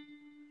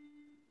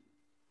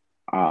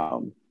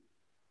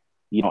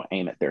 you don't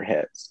aim at their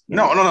heads.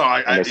 No.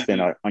 There's been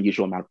an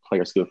unusual amount of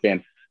players who have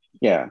been,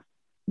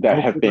 that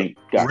have been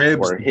got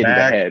ribs, or hit in the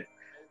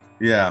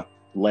head,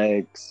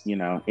 legs,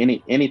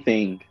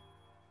 anything.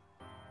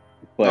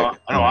 But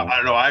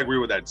I agree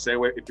with that. Say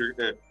if you're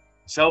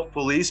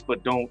self-police,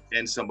 but don't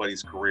end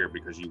somebody's career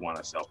because you want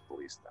to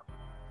self-police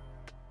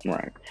them.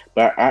 Right.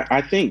 But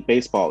I think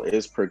baseball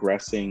is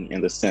progressing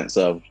in the sense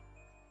of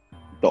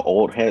the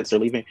old heads are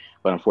leaving,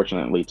 but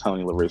unfortunately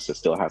Tony La Russa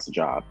still has a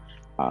job.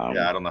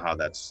 I don't know how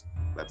that's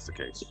the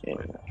case. Yeah.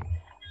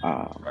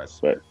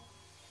 But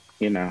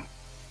you know,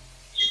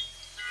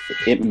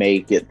 it may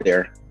get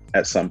there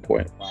at some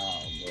point.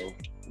 Wow, bro.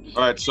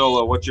 All right,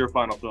 Solo, what's your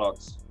final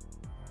thoughts?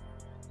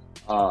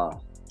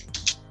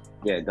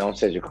 Yeah, don't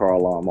set your car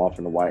alarm off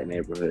in the white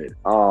neighborhood.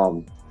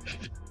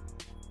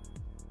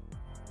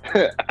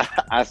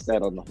 I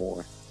sat on the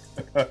horn.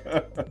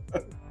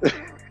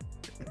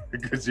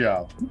 Good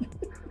job.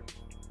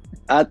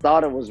 I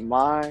thought it was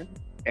mine,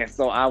 and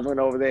so I went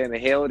over there and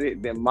held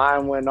it. Then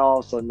mine went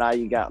off, so now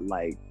you got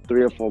like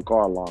 3 or 4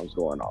 car alarms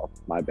going off.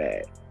 My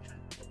bad.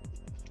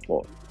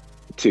 Well,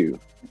 2.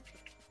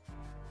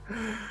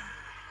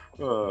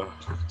 All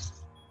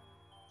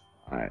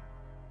right.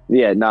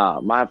 Yeah,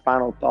 nah. My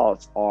final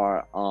thoughts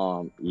are,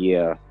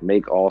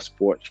 make all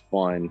sports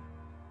fun.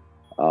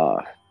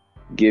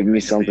 Give me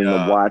something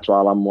to watch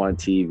while I'm on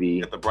TV.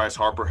 Get the Bryce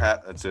Harper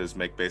hat that says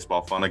 "Make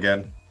baseball fun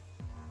again."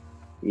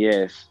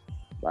 Yes,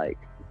 like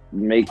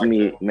make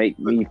me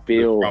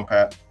feel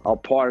a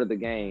part of the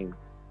game.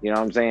 You know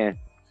what I'm saying?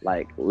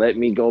 Like, let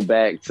me go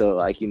back to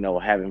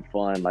having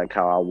fun like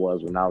how I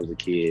was when I was a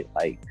kid.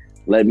 Like,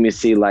 let me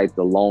see like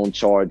the lone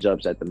charge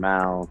ups at the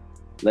mound.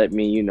 Let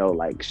me,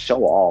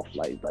 show off.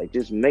 Like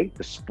just make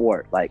the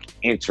sport like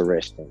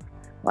interesting.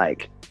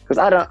 Like, because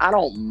I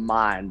don't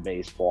mind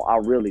baseball. I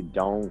really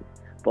don't.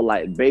 But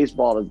like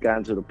baseball has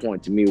gotten to the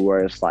point to me where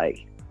it's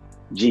like,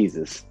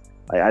 Jesus,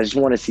 like I just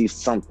want to see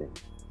something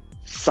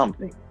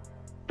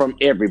from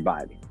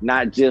everybody,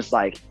 not just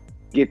like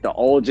get the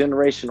old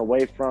generation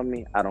away from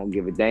me. I don't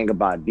give a dang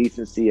about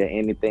decency or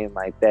anything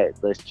like that.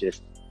 Let's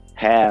just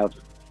have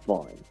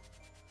fun.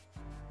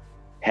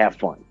 Have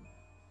fun.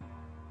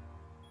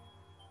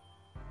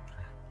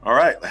 All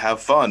right,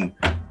 have fun.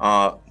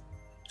 I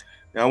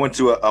went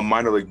to a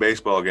minor league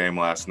baseball game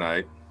last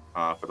night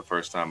for the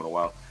first time in a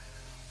while.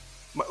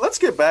 Let's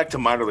get back to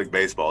minor league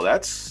baseball.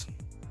 That's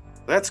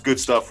good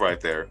stuff right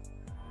there.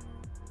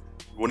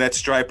 Gwinnett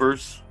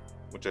Stripers,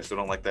 which I still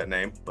don't like that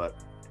name, but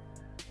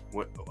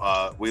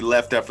we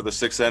left after the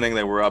 6th inning.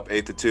 They were up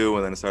 8-2,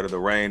 and then it started to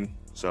rain,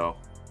 so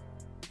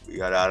we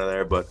got out of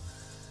there. But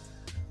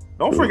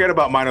don't forget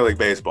about minor league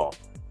baseball.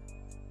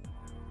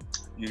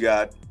 You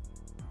got,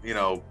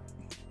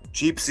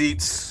 cheap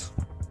seats,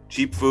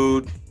 cheap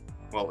food.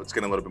 Well, it's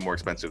getting a little bit more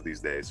expensive these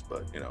days,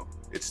 but,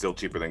 it's still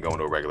cheaper than going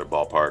to a regular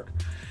ballpark.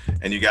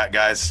 And you got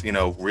guys,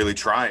 really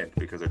trying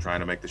because they're trying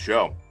to make the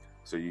show.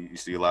 So you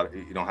see you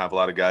don't have a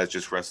lot of guys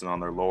just resting on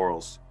their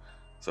laurels.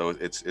 So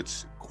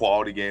it's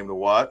quality game to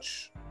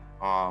watch.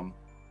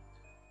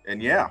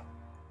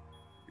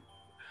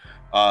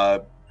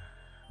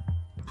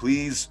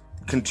 Please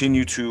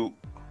continue to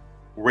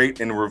rate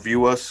and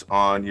review us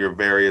on your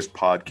various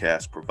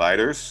podcast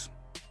providers.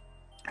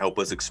 Help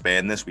us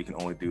expand this. We can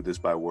only do this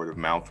by word of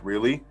mouth,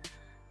 really.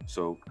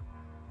 So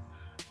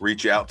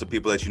reach out to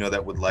people that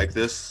that would like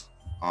this.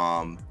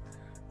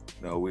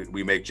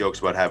 We make jokes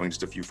about having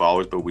just a few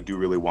followers, but we do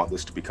really want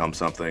this to become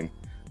something.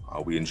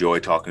 We enjoy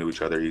talking to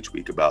each other each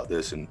week about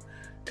this and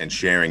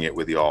sharing it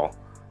with y'all.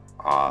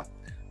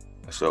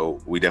 So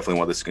we definitely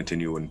want this to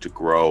continue and to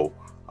grow,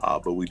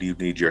 but we do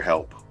need your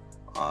help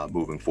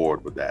moving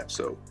forward with that.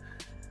 So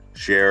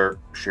share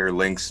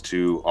links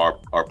to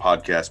our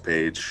podcast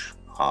page,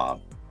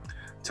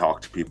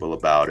 talk to people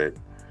about it,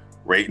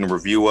 rate and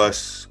review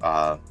us,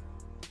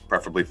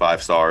 preferably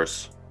 5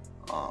 stars.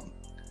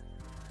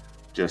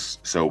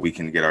 Just so we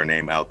can get our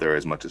name out there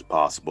as much as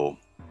possible.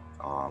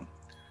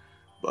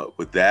 But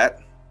with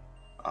that,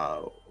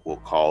 we'll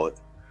call it.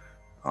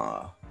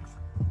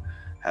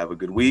 Have a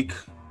good week.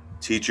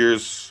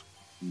 Teachers,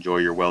 enjoy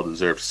your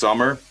well-deserved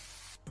summer,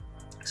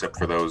 except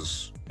for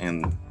those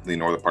in the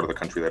northern part of the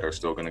country that are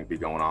still going to be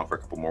going on for a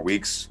couple more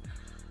weeks.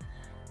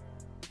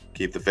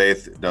 Keep the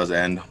faith. It does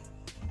end.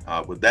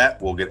 With that,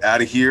 we'll get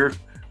out of here,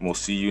 and we'll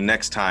see you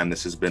next time.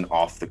 This has been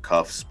Off the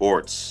Cuff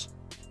Sports.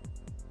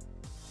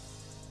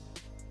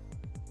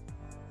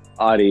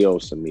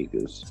 Adios,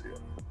 amigos. See ya.